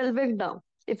pushing my pelvic down.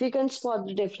 If you can spot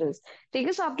the difference. ठीक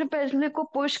है. सो आपने pelvic को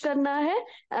push करना है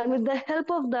and with the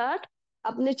help of that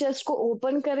अपने chest को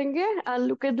open करेंगे and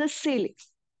look at the ceiling.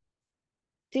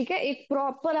 ठीक है. एक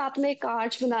प्रॉपर आपने एक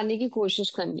आर्च बनाने की कोशिश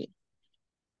करनी है.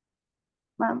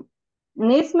 मैम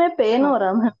नीस में पेन हाँ. हो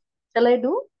रहा मैम. चल आई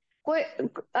डू?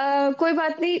 कोई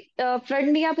बात नहीं. फ्रंट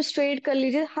नी आप स्ट्रेट कर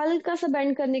लीजिए, हल्का सा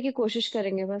बेंड करने की कोशिश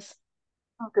करेंगे बस.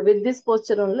 Okay, with this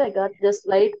posture only I got just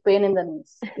light pain in the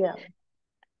knees. Yeah.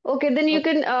 Okay, then you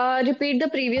Okay. can repeat the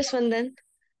previous one then.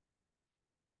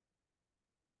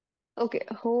 Okay,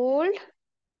 hold.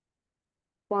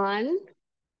 1.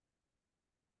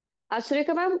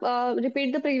 Sureka ma'am,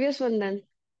 repeat the previous one then.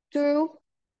 2,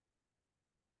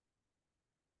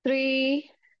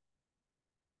 3,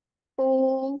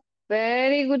 4.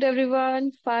 Very good,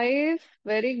 everyone. 5.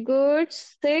 Very good.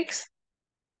 6.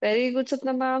 Very good,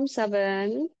 Sapna ma'am.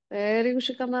 7. Very good,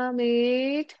 Shika ma'am.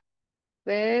 8.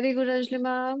 Very good, Anjali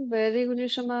ma'am. Very good,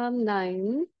 Nisha ma'am.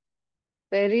 9.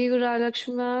 Very good,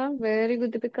 Lakshmi ma'am. Very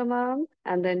good, Deepika ma'am.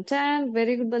 And then 10.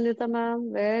 Very good, Bandita ma'am.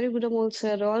 Very good, Amol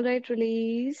sir. All right,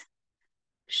 release.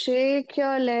 Shake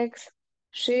your legs.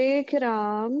 Shake your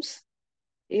arms.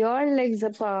 Your legs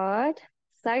apart.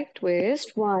 Side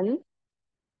twist. 1,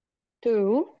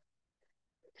 2,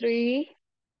 3,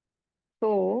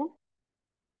 4,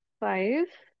 5,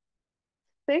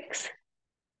 6,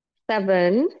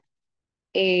 7,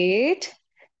 8,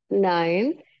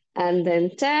 9, and then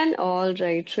 10. All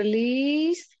right,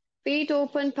 release. Feet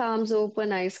open, palms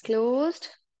open, eyes closed.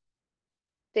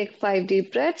 Take 5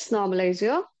 deep breaths. Normalize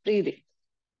your breathing.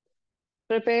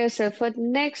 Prepare yourself for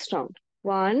next round.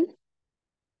 1,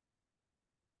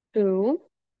 2,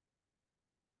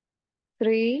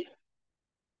 3,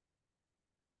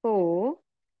 4,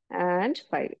 and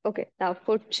 5. Okay, now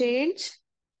foot change.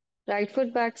 Right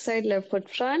foot backside, left foot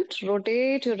front.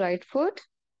 Rotate your right foot.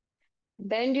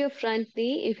 Bend your front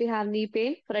knee. If you have knee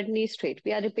pain, front knee straight.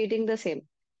 We are repeating the same.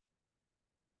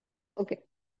 Okay,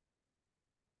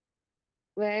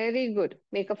 very good.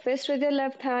 Make a fist with your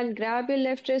left hand. Grab your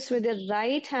left wrist with your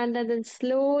right hand and then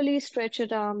slowly stretch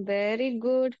your arm. Very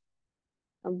good.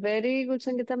 Very good,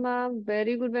 Sangeeta ma'am.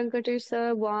 Very good, Venkatesh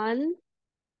sir. 1.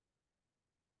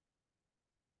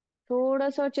 थोड़ा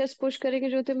सा chest push करेंगे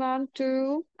ज्योति ma'am.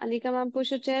 2. Anika ma'am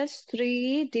push your chest.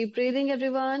 3. Deep breathing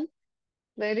everyone.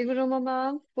 Very good, Roma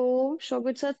ma'am. 4.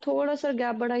 Shobhit sir थोड़ा सा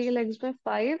gap बढ़ाइए legs में.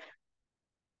 5.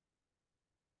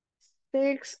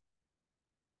 6.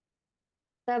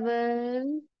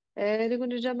 7. Very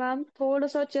good निजा ma'am. थोड़ा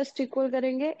सा चेस्ट इक्वल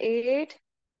करेंगे. 8.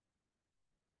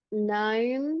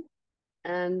 9.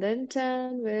 And then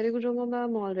 10. Very good, Roma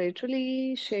ma'am. All right,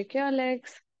 release. Shake your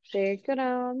legs. Shake your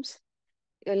arms.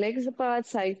 Your legs apart.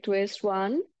 Side twist.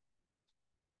 1,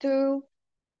 2,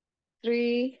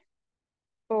 3,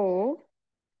 4,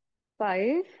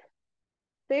 5,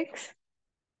 6,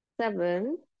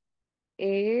 7,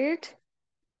 8,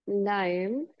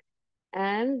 9,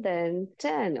 and then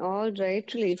 10. All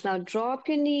right, release. Now drop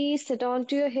your knees, sit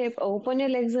onto your hip, open your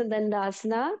legs in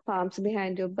Dandasana, palms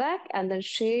behind your back, and then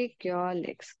shake your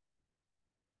legs.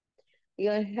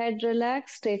 Your head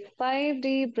relax. Take 5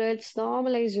 deep breaths.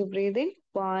 Normalize your breathing.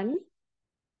 1,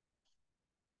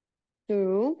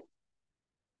 2,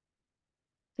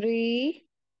 3,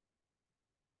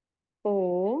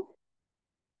 4,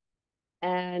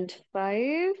 and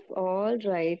 5. All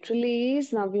right,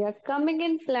 release. Now we are coming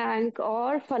in plank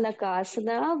or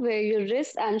Falakasana where your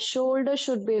wrist and shoulder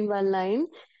should be in one line.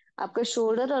 आपका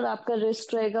shoulder और आपका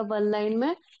wrist रहेगा one line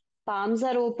में. Palms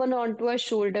are open onto a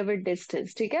shoulder width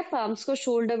distance. ठीक है, palms को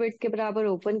shoulder width के बराबर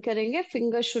open करेंगे.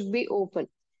 Fingers should be open.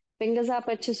 Fingers आप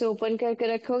अच्छे से open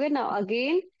करके रखोगे. Now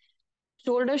again,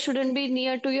 shoulder shouldn't be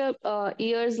near to your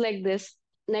ears like this.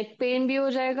 Neck pain भी हो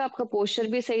जाएगा, आपका पोस्चर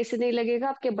भी सही से नहीं लगेगा,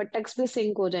 आपके बटक्स भी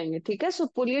सिंक हो जाएंगे. ठीक है, सो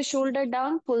pull your shoulder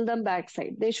down, pull them back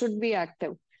side, they should be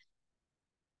active.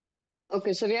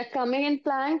 Okay, so we are coming in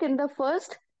plank in the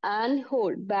first and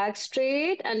hold back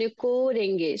straight and your core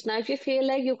engaged. Now, if you feel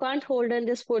like you can't hold in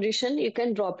this position, you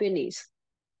can drop your knees.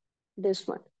 This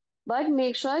one. But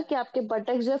make sure कि आपके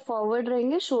buttocks जो forward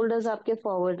रहेंगे, shoulders आपके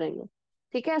forward रहेंगे.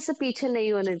 ठीक है, ऐसे पीछे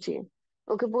नहीं होना चाहिए.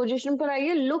 Okay, position पर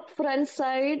आइए. Look front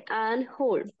side and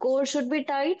hold. Core should be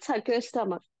tight. Suck your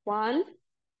stomach. 1,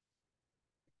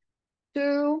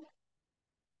 2,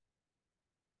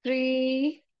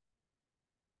 3,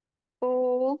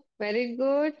 4. Very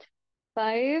good.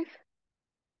 5,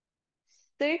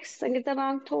 6. Sangeeta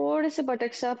ma'am थोड़े से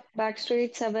buttocks up. Back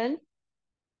straight. 7,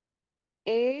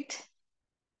 8,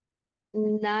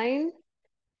 9.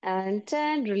 And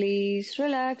 10, release,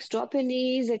 relax, drop your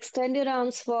knees, extend your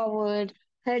arms forward,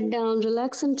 head down,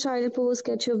 relax in child pose,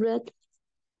 catch your breath.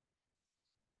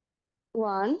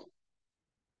 1,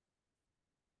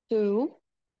 2,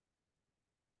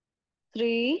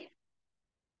 3,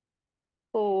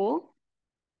 4,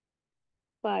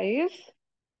 5,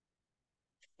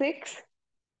 6,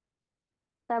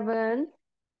 7,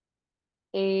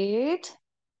 8,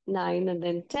 9, and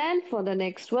then 10. For the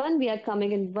next one, we are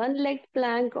coming in one leg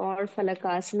plank or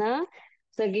falakasana.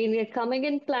 So again, we are coming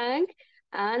in plank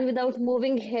and without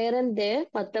moving here and there.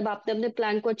 मतलब आपने अपने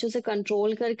plank को अच्छे से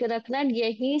control करके रखना है.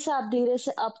 यहीं से आप धीरे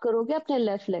से up करोगे अपने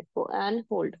left leg को and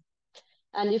hold.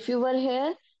 And if you were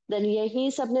here, then यहीं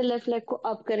से अपने left leg को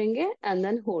up करेंगे and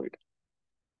then hold.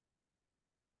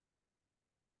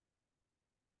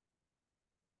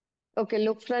 Okay,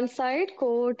 look front side,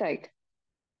 core tight.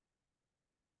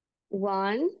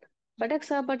 1,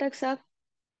 buttocks up, buttocks up.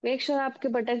 Make sure आपके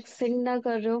बटक्स सिंक ना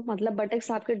कर रहे हो, मतलब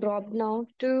बटक्स आपके ड्रॉप ना हो।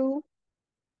 2,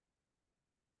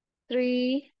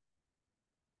 3,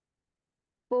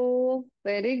 4,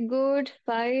 वेरी गुड।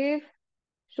 5,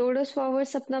 shoulders forward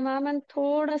सपना मैम, एंड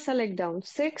थोड़ा सा leg down.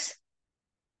 6,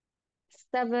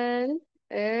 7,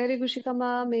 very good Shikha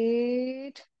ma'am.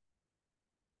 8,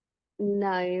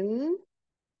 9,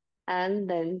 and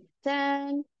then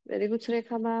 10. Very good,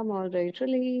 Surekha ma'am. All right,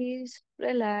 release,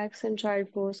 relax, and child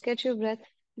pose. Catch your breath.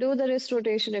 Do the wrist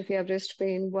rotation if you have wrist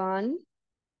pain. 1,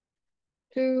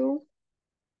 2,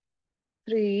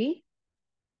 3,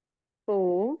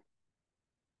 4,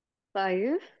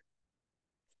 5,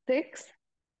 6,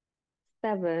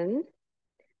 7,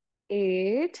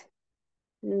 8,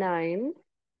 9,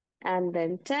 and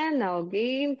then 10. Now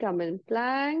again, come in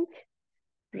plank.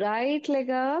 Right leg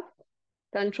up.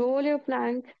 Control your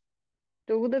plank.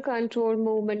 Do the control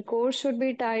movement. Core should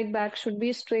be tight, back should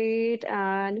be straight,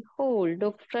 and hold.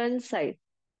 Look front side.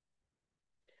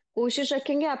 कोशिश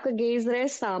रखेंगे आपका gauge रहे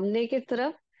सामने की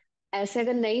तरफ। ऐसे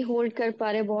अगर नहीं होल्ड कर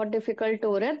पा रहे, बहुत डिफिकल्ट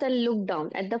हो रहा है, then look down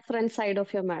at the front side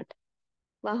of your mat.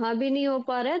 वहां भी नहीं हो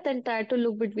पा रहा है, then try to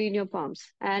look between your palms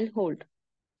and hold.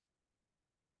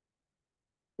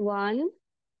 1,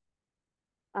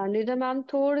 Anita ma'am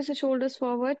थोड़े से shoulders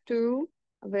forward. 2,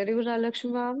 very good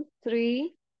रालक्ष्मी ma'am. 3,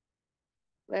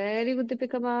 very good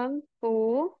Deepika ma'am.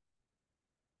 4,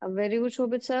 very good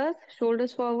Shobhit sir,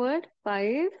 shoulders forward.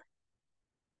 5,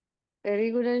 very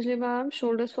good Anjali ma'am,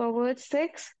 shoulders forward.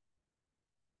 6,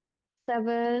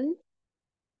 7,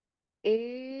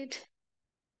 8,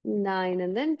 9,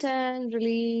 and then 10.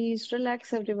 Release,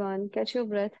 relax everyone. Catch your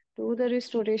breath. Do the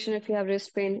wrist rotation if you have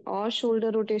wrist pain, or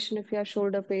shoulder rotation if you have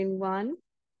shoulder pain. 1,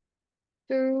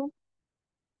 2,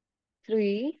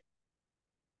 3,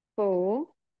 4,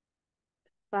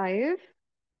 5,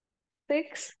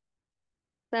 6,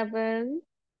 7,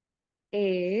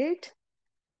 8,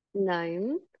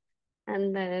 9,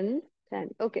 and then 10.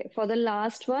 Okay, for the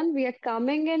last one, we are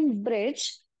coming in bridge.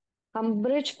 हम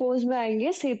bridge pose में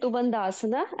आएंगे, सेतु बंद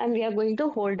आसना, and we are going to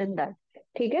hold in that.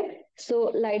 ठीक है, सो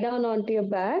lie down on to your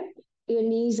back, your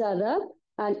knees are up,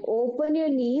 and open your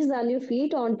knees and your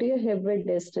feet on to your hip width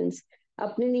distance.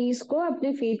 अपने नीज को,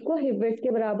 अपने feet को hip width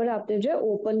के बराबर आपने जो है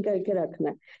ओपन करके रखना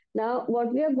है। Now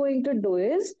what we are going to do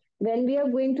is, when we are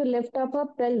going to lift up our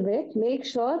pelvic, make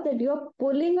sure that you are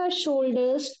pulling our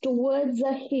shoulders towards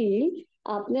the heel।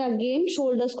 आपने again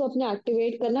shoulders को अपने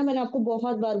activate करना, मैंने आपको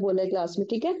बहुत बार बोला है class में।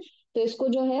 ठीक है, तो इसको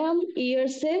जो है हम ईयर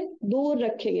से दूर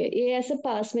रखेंगे, ये ऐसे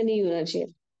पास में नहीं होना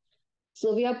चाहिए।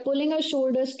 So we are pulling our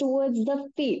shoulders towards the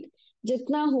feet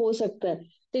जितना हो सकता है।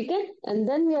 ठीक है, and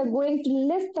then we are going to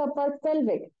lift up our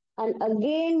pelvic, and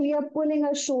again we are pulling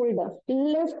our shoulder,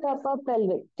 lift up our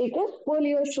pelvic. ठीक है, pull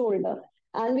your shoulder,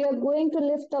 and we are going to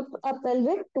lift up our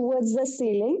pelvic towards the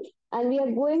ceiling, and we are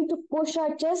going to push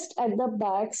our chest at the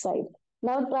back side.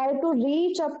 Now try to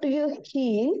reach up to your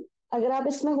heel। अगर आप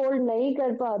इसमें hold नहीं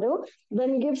कर पा रहे हो,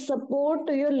 then give support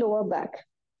to your lower back।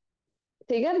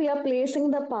 ठीक है, we are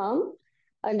placing the palm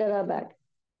under our back।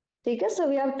 ठीक है, so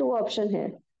we have two option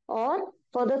here। और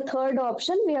for the third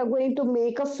option, we are going to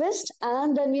make a fist,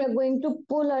 and then we are going to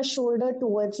pull our shoulder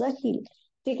towards the heel।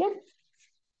 ठीक है,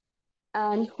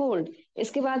 and hold।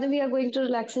 इसके बाद we are going to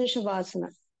relax in shavasana।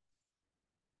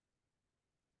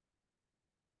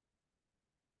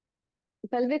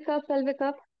 pelvic up, pelvic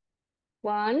up।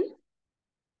 1,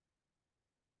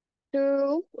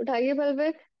 2, उठाइए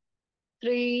pelvic।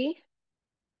 3,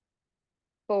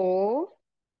 4,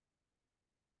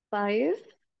 5,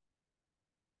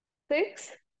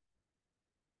 6,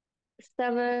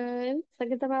 7,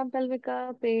 Sangeeta ma'am pelvic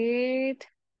up। 8,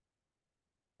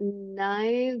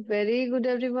 9, very good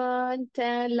everyone।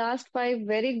 10, last 5,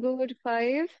 very good।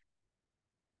 5,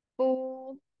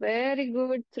 4, very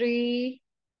good। 3,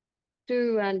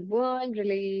 2, and 1,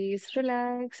 release,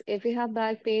 relax। If you have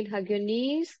back pain, hug your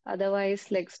knees, otherwise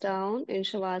legs down in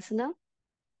shavasana,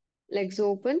 legs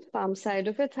open, palm side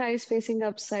of your thighs facing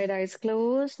upside, eyes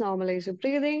closed, normalize your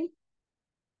breathing,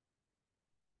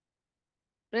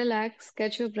 relax,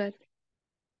 catch your breath।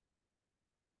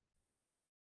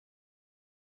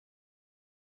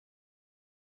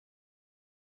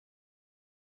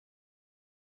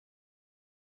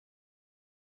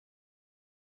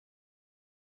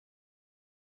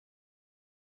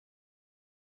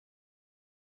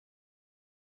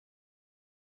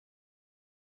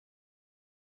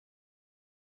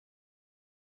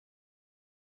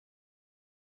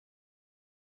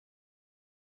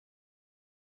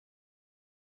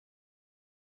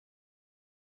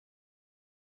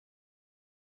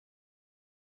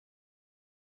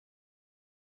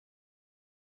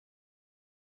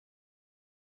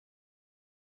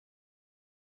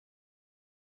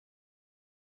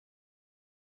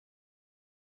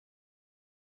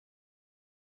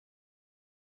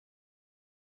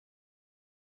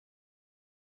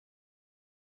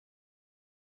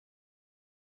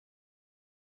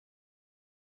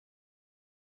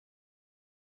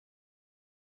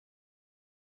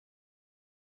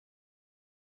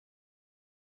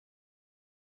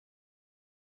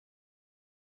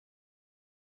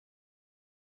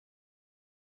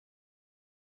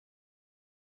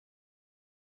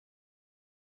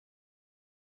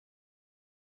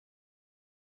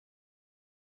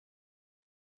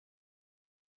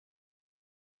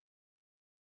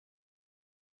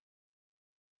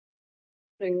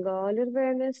 Bring all your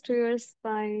awareness to your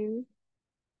spine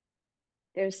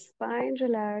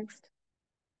relaxed.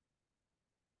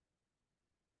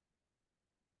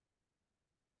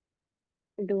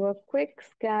 Do a quick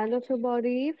scan of your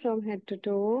body from head to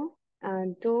toe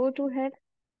and toe to head.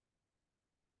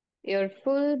 Your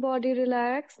full body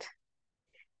relaxed.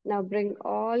 Now bring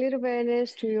all your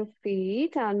awareness to your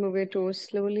feet and move your toes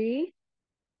slowly.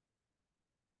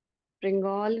 Bring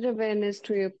all your awareness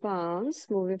to your palms.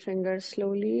 Move your fingers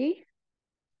slowly.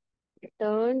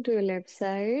 Turn to your left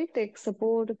side. Take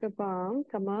support of your palm.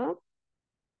 Come up.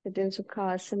 Sit in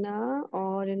Sukhasana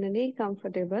or in any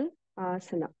comfortable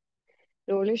asana.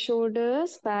 Roll your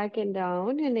shoulders back and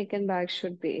down. Your neck and back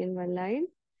should be in one line.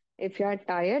 If you are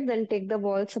tired, then take the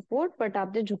wall support, but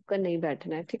आपने झुककर नहीं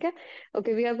बैठना है, ठीक है?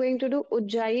 Okay, we are going to do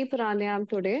Ujjayi Pranayam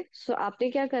today. So आपने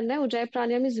क्या करना है? Ujjayi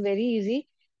Pranayam is very easy.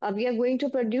 We are going to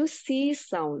produce C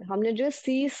sound. हमने जो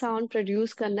C sound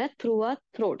produce करना है through our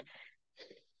throat.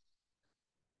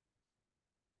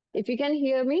 If you can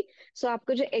hear me, so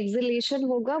आपका जो exhalation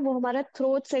होगा वो हमारा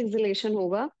throat से exhalation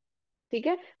होगा. ठीक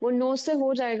है, वो नोज से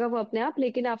हो जाएगा वो अपने आप,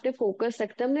 लेकिन आपने फोकस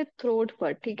रखना है अपने थ्रोट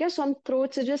पर. ठीक है, सो हम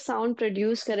थ्रोट से जो साउंड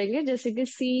प्रोड्यूस करेंगे, जैसे कि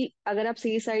सी, अगर आप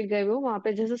सी साइड गए हो वहां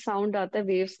पे जैसे साउंड आता है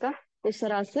वेव्स का, उस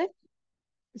तरह से.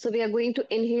 So we are going to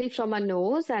inhale from our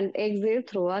nose and exhale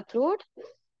through our throat.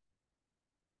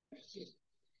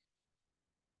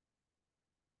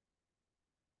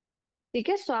 ठीक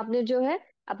है, सो आपने जो है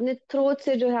अपने थ्रोट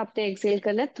से जो है आपने एक्सहेल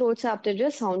करना है, थ्रोट से आपने जो है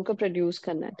साउंड को प्रोड्यूस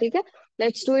करना है. ठीक है,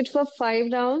 let's do it for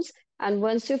 5 rounds. And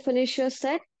once you finish your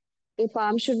set, your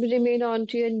palm should remain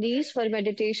onto your knees for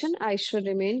meditation. Eyes should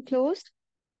remain closed.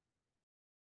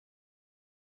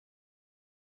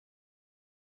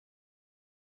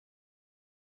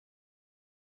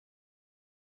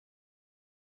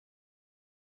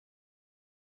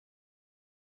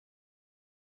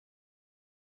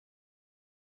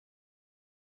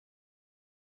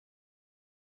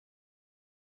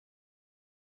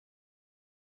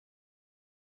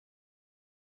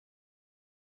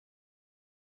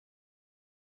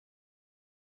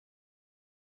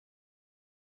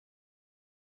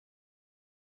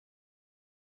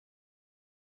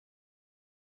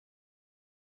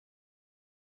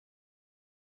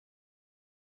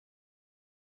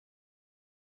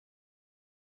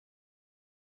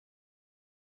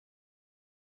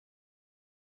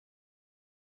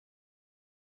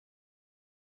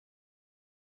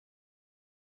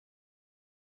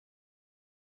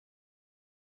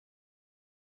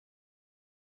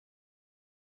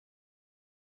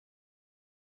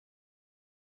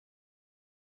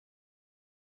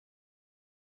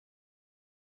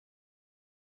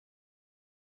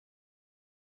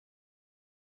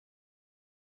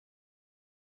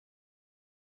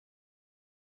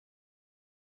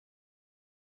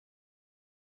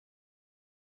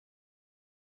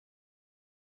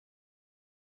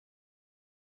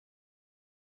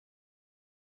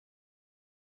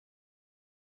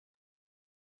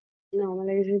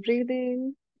 Normalize your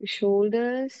breathing. Your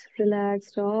shoulders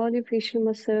relaxed, all your facial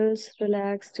muscles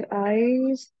relaxed, your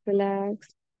eyes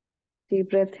relaxed. Deep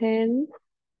breath in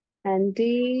and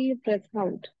deep breath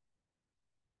out.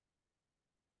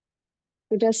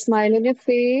 You just smile on your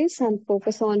face and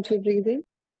focus on your breathing.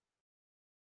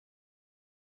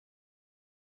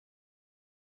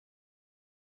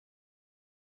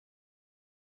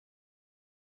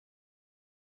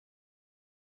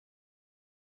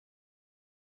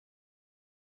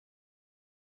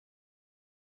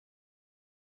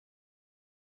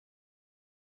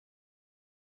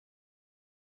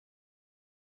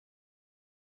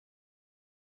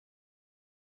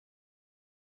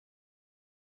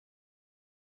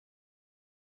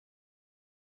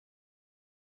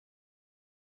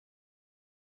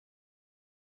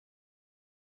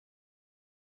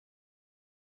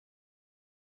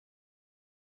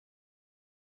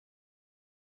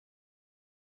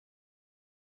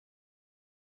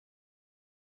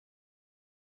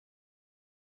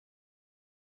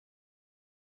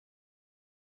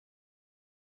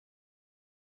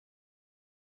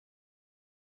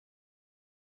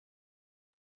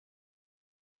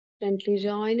 Gently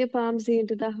join your palms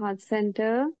into the heart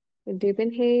center. A deep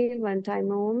inhale, one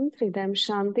time Om, three times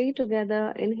Shanti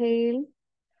together. Inhale.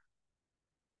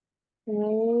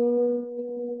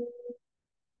 Om.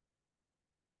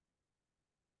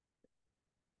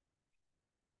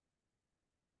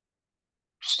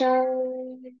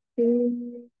 Shanti.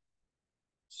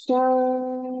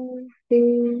 Shanti.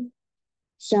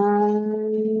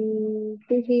 Shanti.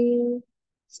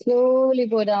 Slowly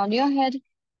go down your head.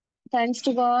 Thanks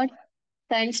to God.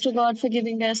 Thanks to God for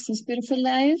giving us this beautiful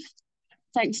life.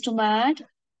 Thanks to Matt.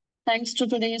 Thanks to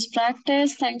today's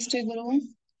practice. Thanks to Guru.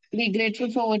 Be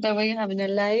grateful for whatever you have in your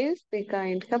life. Be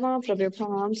kind. Come up, rub your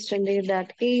palms, stimulate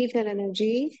that heat and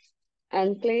energy.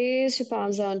 And place your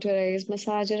palms onto your eyes.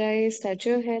 Massage your eyes. Touch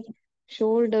your head,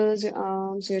 shoulders, your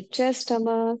arms, your chest,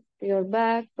 stomach, your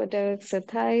back, buttocks, your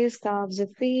thighs, calves, your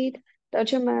feet.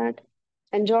 Touch your mat.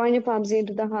 And join your palms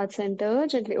into the heart center.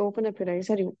 Gently open up your eyes.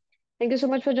 Hari Om. Thank you so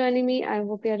much for joining me. I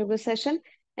hope you had a good session.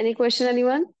 Any question,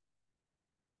 anyone?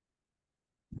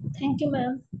 Thank you,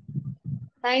 ma'am.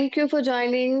 Thank you for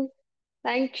joining.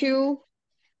 Thank you.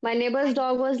 My neighbor's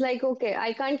dog was like, okay,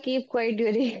 I can't keep quiet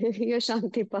during your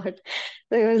Shanti part.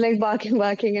 So he was like barking,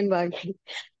 barking, and barking.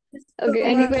 So Okay,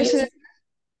 any question? congratulations.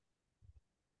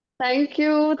 Thank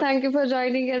you. Thank you for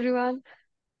joining, everyone.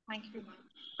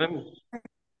 Ma'am,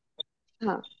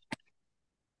 Huh.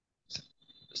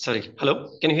 sorry.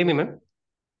 Hello, can you hear me, ma'am?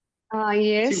 See,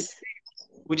 Yes.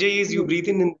 puja is you Hmm. breathe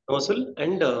in the nostril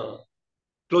and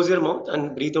close your mouth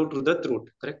and breathe out through the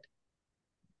throat, correct?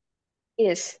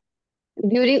 Yes.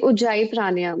 During Ujjayi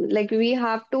Pranayama, like we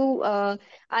have to, our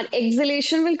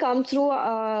exhalation will come through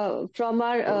from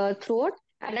our throat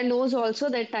and our nose also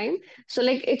that time. So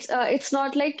like it's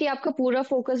not like कि आपका पूरा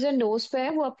focus your nose पे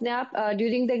है वो अपने आप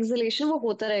during the exhalation वो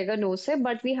होता रहेगा nose से,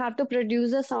 but we have to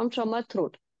produce a sound from our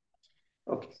throat.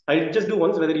 Okay. I'll just do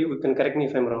once, whether you can correct me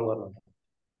if I'm wrong or not.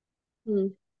 Hmm.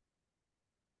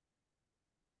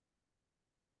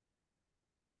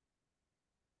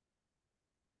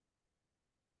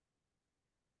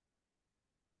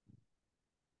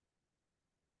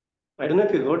 I don't know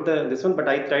if you heard this one, but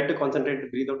I tried to concentrate to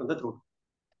breathe out on the throat.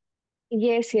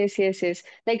 Yes, yes, yes, yes.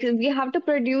 Like we have to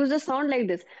produce a sound like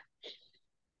this.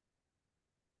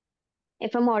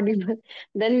 If I'm audible,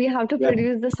 then we have to Yeah.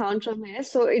 produce the sound from here.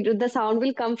 So the sound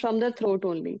will come from the throat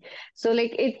only. So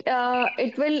like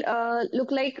it will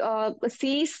look like a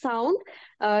C sound.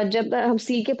 जब हम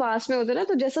C के पास में होते हैं ना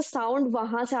तो जैसा sound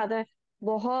वहां से आता है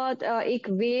बहुत एक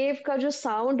wave का जो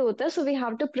sound होता है. So we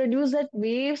have to produce that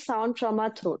wave sound from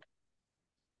our throat.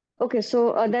 Okay, so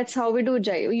that's how we do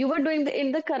Jai. You were doing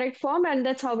in the correct form, and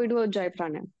that's how we do a Jai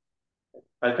pranayam.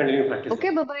 I'll continue practicing. Okay,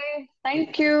 bye bye.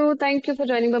 Thank you. Thank you for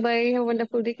joining. Bye bye. Have a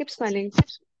wonderful day. Keep smiling.